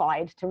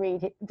horrified to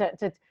read it,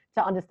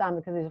 to understand,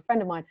 because he's a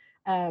friend of mine.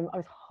 I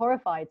was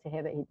horrified to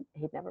hear that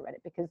he'd never read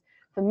it, because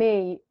for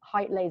me,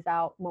 Haidt lays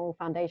out moral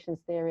foundations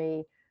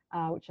theory,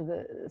 which are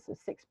the sort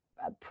of 6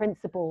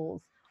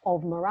 principles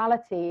of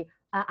morality,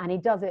 and he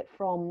does it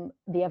from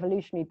the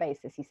evolutionary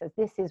basis. He says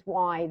this is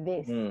why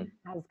this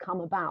has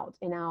come about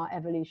in our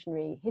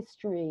evolutionary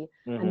history,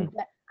 and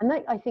that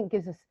I think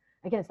gives us,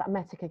 again, it's that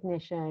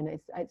metacognition.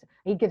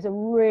 He gives a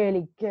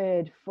really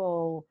good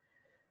full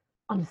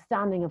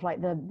understanding of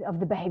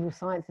the behavioral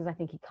sciences. I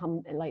think he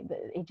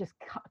just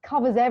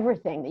covers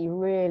everything that you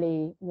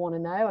really want to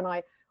know, and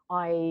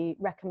I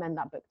recommend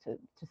that book to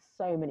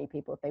so many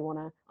people if they want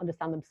to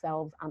understand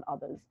themselves and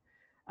others.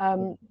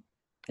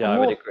 Yeah, I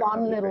would agree.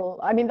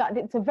 I mean,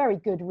 it's a very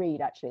good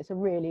read, actually. It's a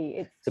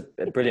brilliant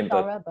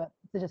thorough, book. But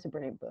it's just a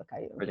brilliant book.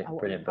 I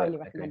highly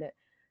recommend it.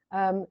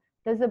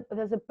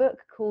 There's a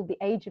book called The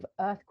Age of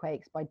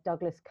Earthquakes by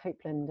Douglas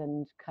Copeland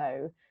and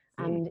co.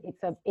 And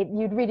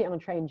you'd read it on a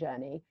train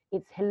journey.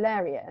 It's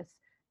hilarious.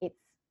 It's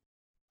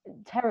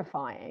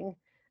terrifying.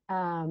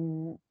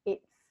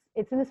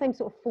 It's in the same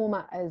sort of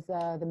format as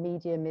The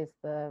Medium is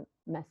the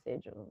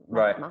Message, or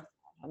right. I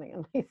think at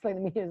least like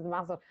The Medium is the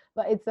Master.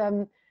 But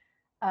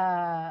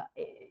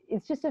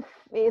it's just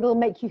it'll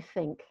make you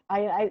think.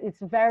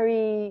 It's a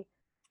very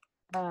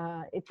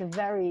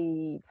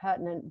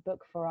pertinent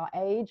book for our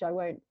age. I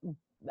won't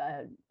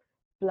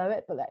blow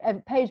it, but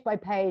page by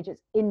page,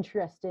 it's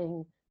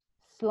interesting,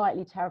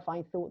 slightly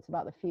terrifying thoughts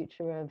about the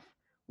future of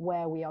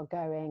where we are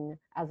going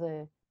as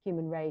a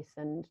human race,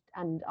 and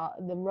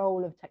the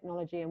role of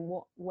technology and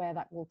where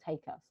that will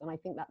take us. And I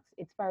think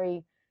it's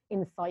very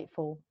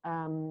insightful,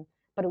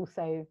 but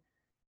also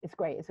it's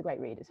great. It's a great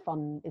read. It's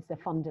fun. It's a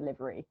fun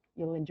delivery.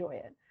 You'll enjoy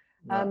it.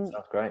 Sounds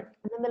great.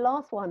 And then the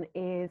last one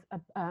is a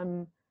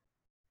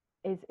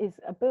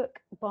book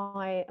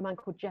by a man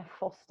called Jeff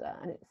Foster,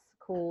 and it's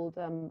called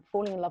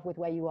Falling in Love with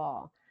Where You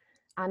Are.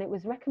 And it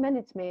was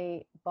recommended to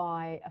me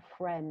by a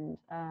friend.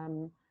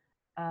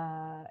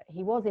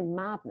 He was in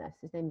Madness.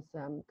 His name's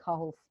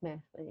Carl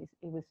Smith.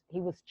 He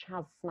was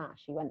Chaz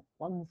Snash. He went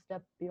one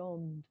step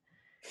beyond,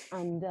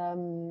 and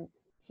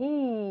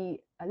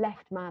he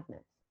left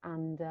Madness,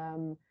 and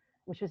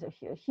which was a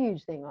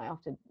huge thing. Like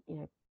after I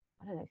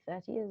don't know,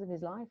 30 years of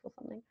his life or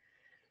something.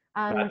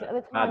 And at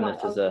the time,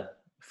 Madness is a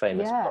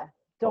famous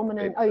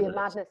dominant. Oh yeah,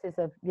 Madness is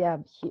I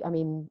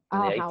mean,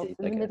 our house in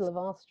the middle of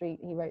our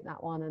street. He wrote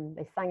that one, and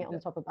they sang it on the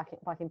top of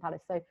Buckingham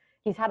Palace. So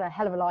he's had a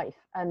hell of a life,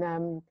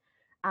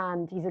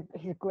 and he's a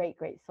great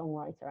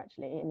songwriter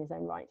actually in his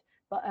own right.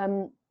 But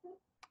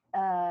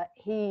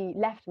he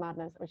left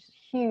Madness, which is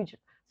huge,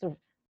 sort of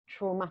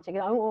traumatic,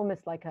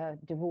 almost like a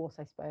divorce,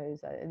 I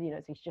suppose.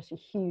 It's just a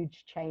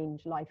huge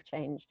change, life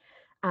change.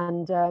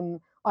 And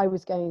I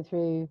was going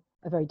through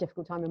a very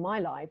difficult time in my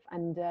life,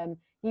 and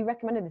he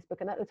recommended this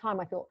book. And at the time,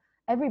 I thought,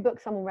 every book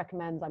someone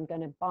recommends, I'm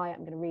going to buy it, I'm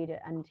going to read it.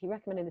 And he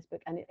recommended this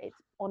book, and it's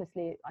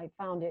honestly, I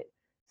found it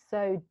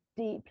so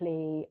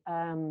deeply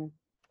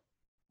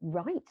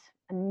right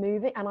and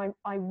moving. And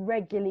I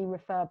regularly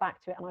refer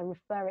back to it, and I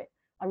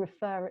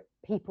refer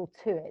people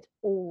to it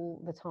all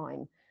the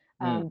time,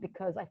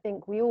 because I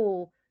think we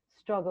all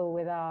struggle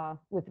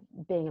with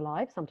being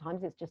alive.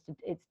 Sometimes it's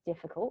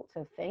difficult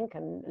to think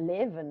and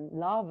live and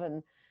love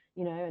and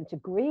and to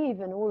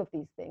grieve and all of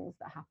these things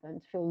that happen,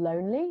 to feel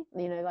lonely.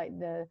 Like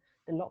the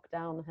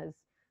lockdown has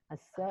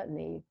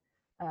certainly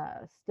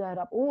stirred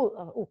up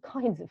all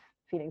kinds of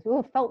feelings. We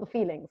all felt the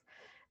feelings,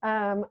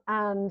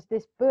 and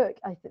this book,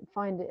 I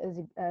find it as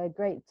a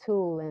great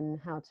tool in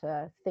how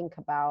to think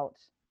about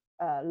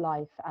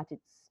life at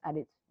its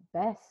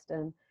best,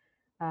 and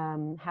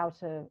how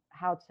to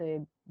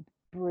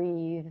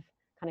breathe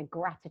kind of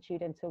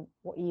gratitude into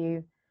what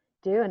you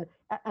do.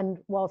 And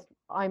whilst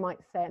I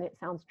might say, and it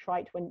sounds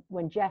trite,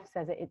 when Jeff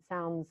says it, it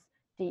sounds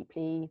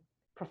deeply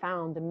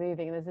profound and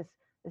moving. And there's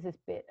this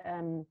bit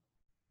I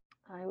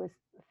always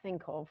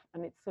think of,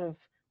 and it's sort of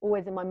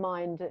always in my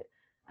mind,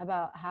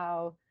 about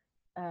how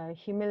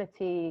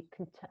humiliation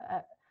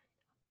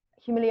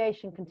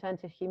can turn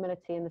to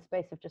humility in the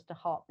space of just a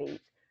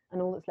heartbeat,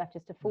 and all that's left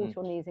is to fall to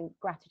your knees in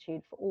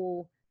gratitude for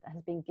all that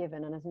has been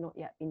given and has not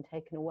yet been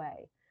taken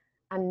away.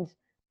 And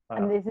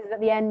this is at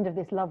the end of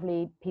this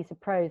lovely piece of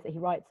prose that he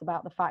writes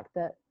about the fact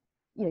that,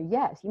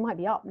 yes, you might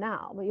be up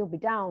now, but you'll be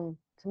down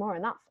tomorrow,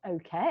 and that's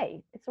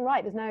okay. It's all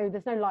right.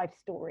 There's no life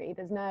story.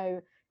 There's no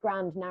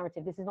grand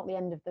narrative. This is not the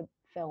end of the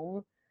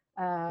film.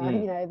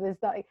 There's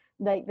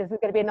there's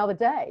going to be another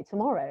day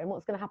tomorrow, and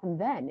what's going to happen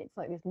then? It's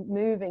like this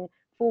moving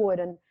forward,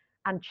 and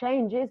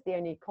change is the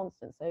only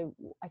constant. So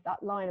like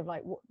that line of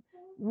like, what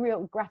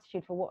real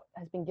gratitude for what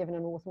has been given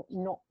and what's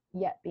not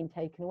yet been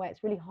taken away.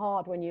 It's really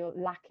hard when you're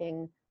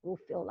lacking. We'll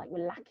feel like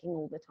we're lacking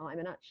all the time,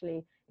 and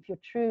actually, if you're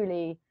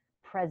truly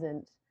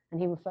present,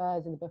 and he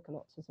refers in the book a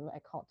lot to sort of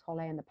Eckhart Tolle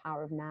and the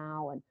power of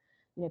now, and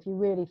if you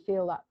really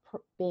feel that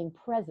being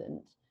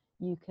present,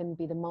 you can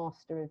be the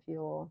master of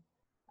your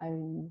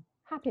own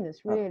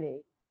happiness.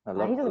 Really, I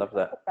love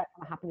that from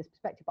a happiness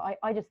perspective. But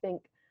I just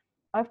think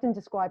I often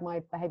describe my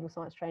behavioral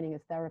science training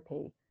as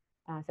therapy.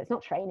 So it's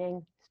not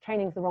training.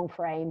 Training's the wrong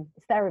frame.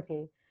 It's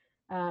therapy,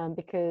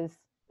 because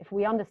if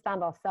we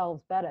understand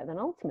ourselves better, then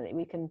ultimately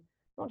we can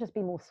not just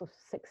be more sort of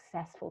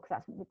successful, because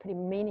that's pretty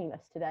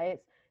meaningless today.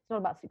 It's not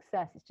about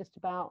success. It's just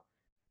about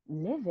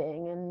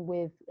living and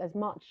with as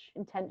much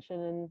intention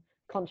and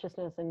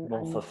consciousness more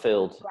and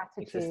fulfilled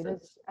gratitude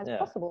as yeah.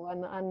 possible.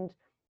 And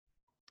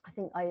I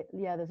think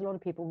there's a lot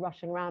of people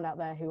rushing around out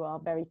there who are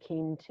very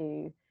keen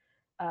to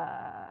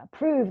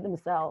prove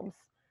themselves.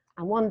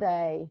 And one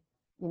day,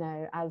 you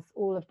know, as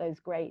all of those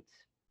great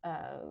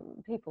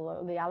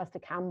people, the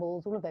Alistair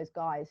Campbells, all of those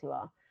guys who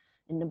are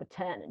in number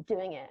 10 and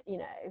doing it, you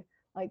know,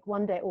 like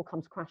one day it all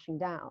comes crashing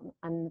down.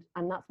 And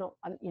that's not,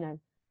 you know,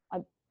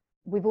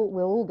 we'll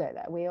all go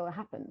there. It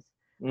happens.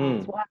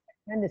 That's why I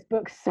recommend this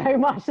book so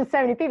much to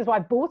so many people. That's why I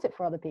bought it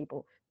for other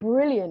people.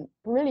 Brilliant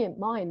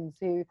minds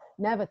who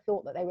never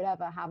thought that they would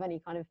ever have any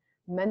kind of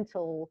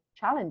mental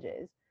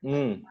challenges.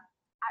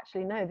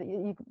 Actually know that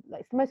you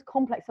like, it's the most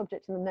complex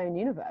subject in the known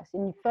universe.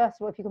 And first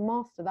of all, if you can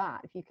master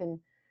that, if you can,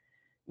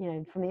 you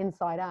know, from the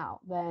inside out,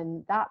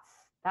 then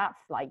that's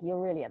like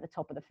you're really at the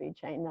top of the food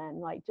chain.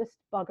 Then, like, just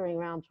buggering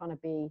around trying to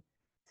be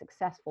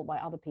successful by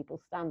other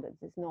people's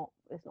standards is not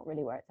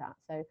really where it's at.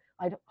 So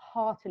I'd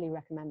heartily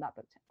recommend that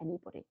book to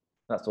anybody.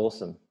 That's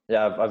awesome.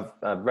 Yeah,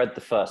 I've read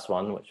the first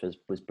one, which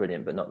was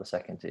brilliant, but not the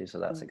second two, so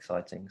that's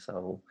exciting. So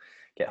I'll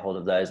get hold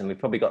of those. And we've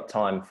probably got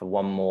time for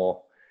one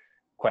more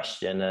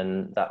question,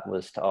 and that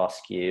was to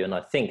ask you, and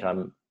I think I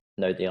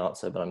know the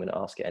answer, but I'm going to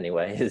ask it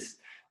anyway, is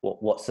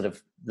what sort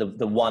of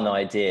the one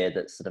idea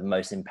that sort of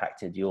most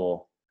impacted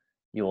your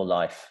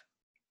life?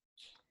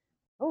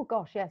 Oh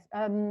gosh, yes.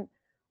 Well,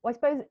 I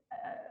suppose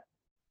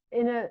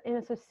in a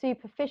sort of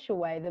superficial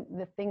way,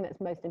 the thing that's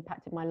most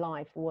impacted my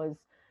life was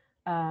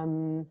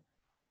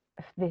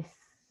this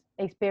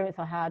experience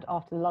I had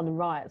after the London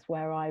riots,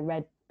 where I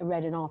read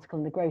an article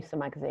in the Grocer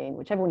magazine,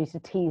 which everyone used to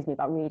tease me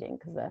about reading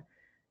because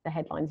the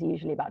headlines are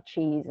usually about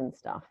cheese and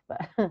stuff.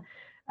 But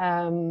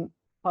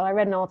but I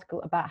read an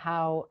article about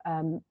how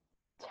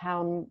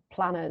town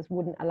planners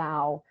wouldn't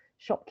allow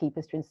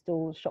shopkeepers to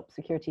install shop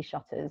security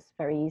shutters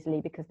very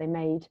easily because they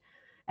made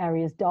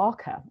areas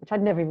darker, which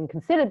I'd never even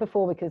considered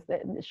before, because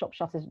the shop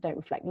shutters don't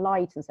reflect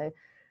light,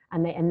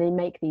 and they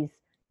make these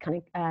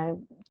kind of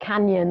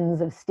canyons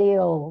of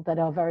steel that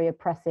are very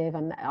oppressive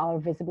and are a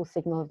visible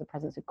signal of the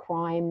presence of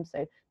crime.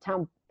 So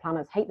town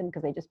planners hate them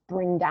because they just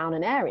bring down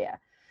an area.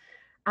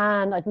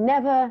 And I'd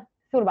never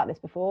thought about this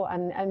before,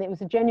 and it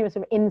was a genuine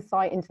sort of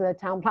insight into the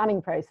town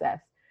planning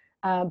process.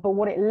 But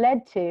what it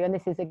led to, and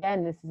this is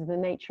the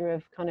nature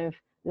of kind of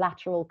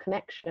lateral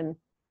connection,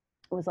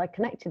 was I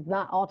connected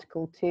that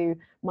article to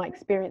my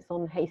experience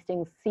on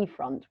Hastings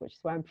seafront, which is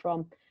where I'm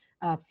from.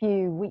 A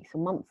few weeks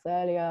or months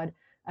earlier,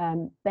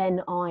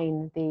 Ben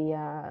Ine,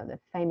 the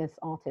famous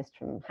artist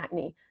from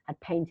Hackney, had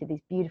painted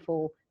these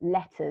beautiful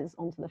letters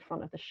onto the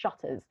front of the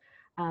shutters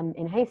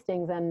in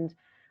Hastings. And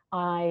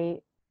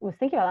I was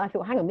thinking about it, I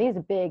thought, hang on, these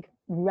are big,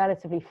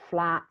 relatively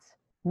flat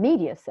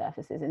media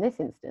surfaces. In this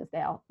instance,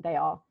 they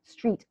are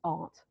street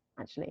art,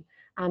 actually.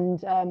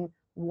 And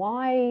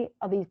why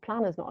are these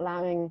planners not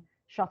allowing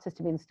shutters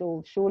to be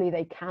installed? Surely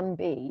they can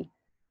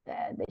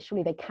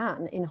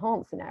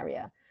enhance an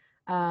area.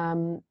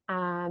 And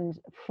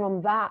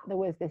from that, there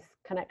was this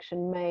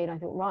connection made. I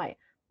thought, right,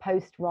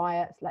 post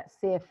riots, let's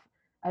see if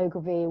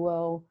Ogilvy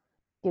will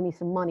give me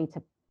some money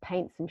to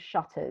paint some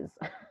shutters.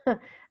 And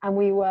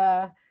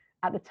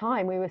at the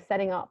time, we were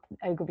setting up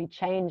Ogilvy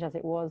Change, as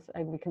it was,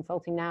 Ogilvy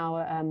Consulting now,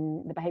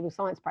 the behavioral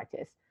science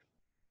practice.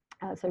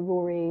 So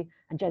Rory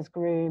and Jez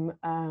Groom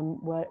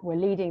were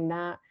leading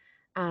that.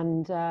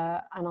 And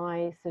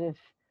I sort of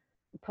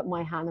put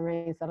my hand in the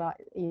ring, that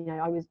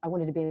I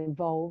wanted to be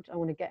involved. I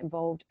wanted to get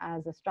involved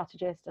as a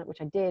strategist, which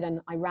I did.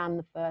 And I ran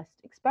the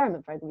first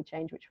experiment for Ogilvy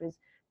Change, which was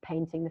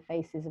painting the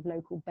faces of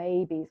local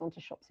babies onto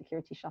shop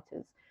security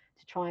shutters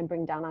to try and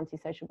bring down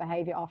antisocial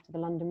behavior after the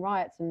London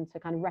riots, and to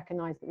kind of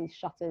recognize that these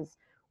shutters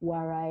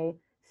were a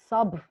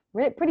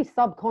pretty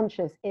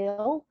subconscious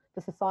ill for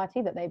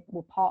society, that they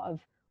were part of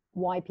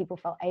why people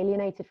felt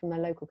alienated from their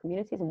local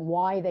communities and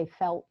why they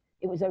felt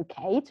it was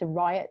okay to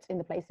riot in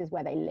the places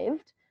where they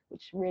lived,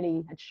 which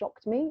really had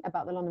shocked me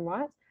about the London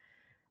riots.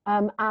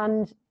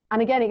 And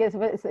again,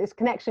 it's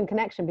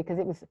connection, because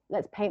it was,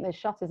 let's paint those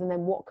shutters, and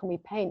then what can we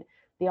paint?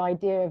 The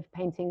idea of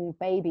painting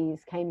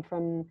babies came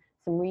from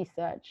some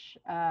research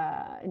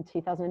in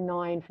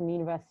 2009 from the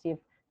University of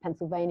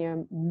Pennsylvania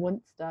in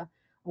Munster.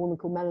 A woman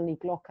called Melanie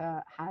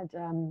Glocker had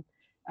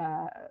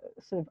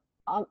sort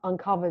of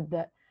uncovered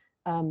that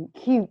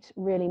cute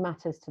really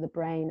matters to the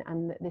brain,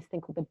 and this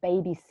thing called the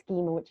baby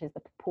schema, which is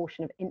the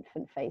proportion of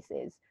infant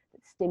faces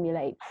that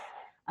stimulates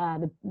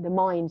the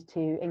mind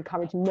to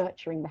encourage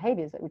nurturing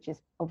behaviors, which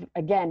is,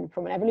 again,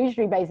 from an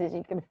evolutionary basis,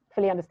 you can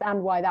fully understand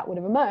why that would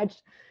have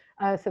emerged,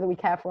 so that we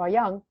care for our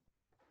young.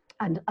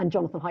 And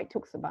Jonathan Haidt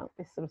talks about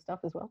this sort of stuff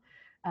as well,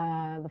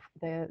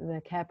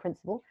 the care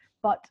principle.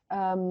 But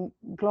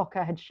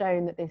Glocker had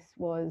shown that this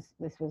was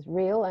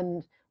real,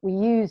 and we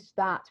used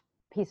that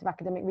piece of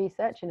academic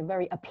research in a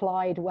very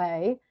applied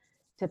way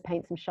to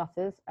paint some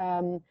shutters.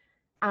 And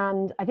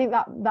I think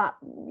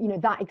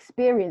that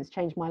experience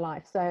changed my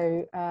life.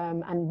 So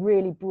and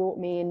really brought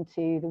me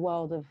into the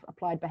world of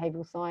applied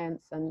behavioral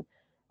science, and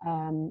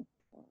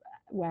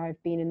where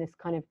I've been in this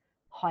kind of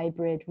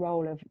hybrid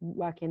role of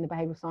working in the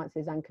behavioral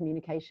sciences and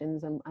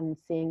communications, and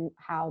seeing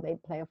how they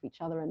play off each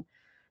other, and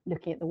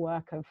looking at the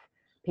work of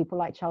people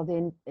like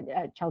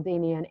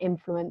Cialdini and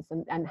influence,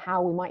 and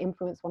how we might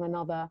influence one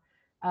another.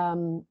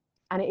 And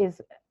it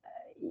is,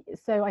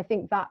 so I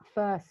think that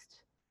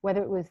first,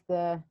 whether it was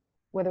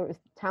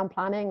town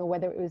planning or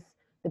whether it was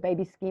the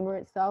baby schema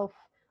itself,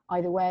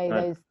 either way,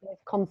 those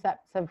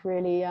concepts have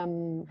really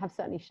have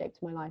certainly shaped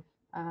my life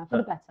for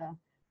the better.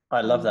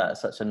 I love that.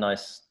 It's such a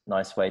nice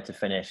way to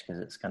finish,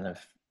 because it's kind of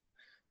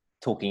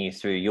talking you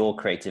through your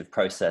creative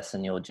process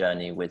and your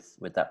journey with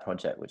that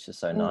project, which is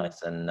so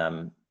nice.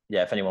 And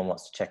yeah, if anyone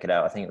wants to check it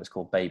out, I think it was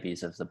called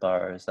Babies of the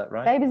Borough. Is that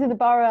right? Babies of the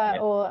Borough, yeah.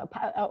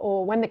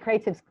 or when the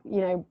creatives,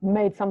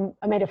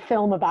 made a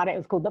film about it, it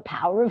was called The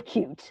Power of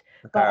Cute.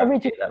 That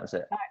was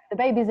it. The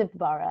Babies of the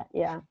Borough,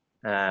 yeah.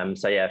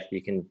 So yeah,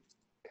 if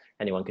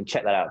anyone can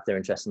check that out if they're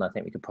interested. And I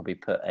think we could probably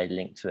put a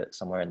link to it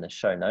somewhere in the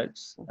show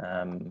notes.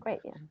 Great,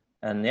 yeah.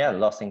 And yeah, the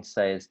last thing to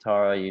say is,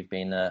 Tara, you've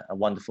been a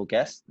wonderful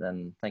guest,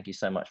 and thank you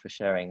so much for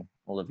sharing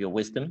all of your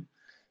wisdom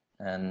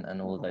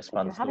and all of those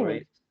fun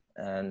stories.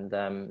 And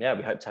yeah,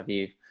 we hope to have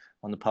you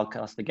on the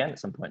podcast again at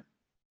some point.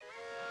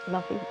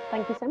 Lovely.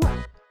 Thank you so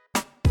much.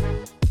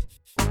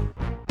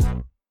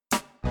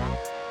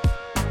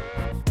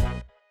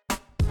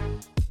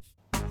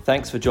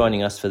 Thanks for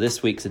joining us for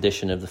this week's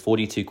edition of the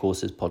 42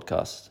 Courses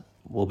podcast.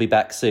 We'll be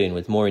back soon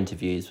with more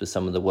interviews with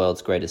some of the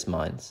world's greatest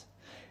minds.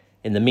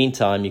 In the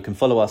meantime, you can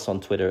follow us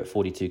on Twitter at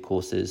 42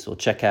 Courses, or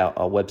check out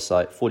our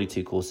website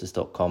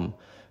 42courses.com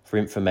for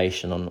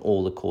information on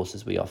all the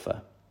courses we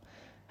offer.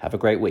 Have a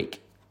great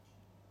week.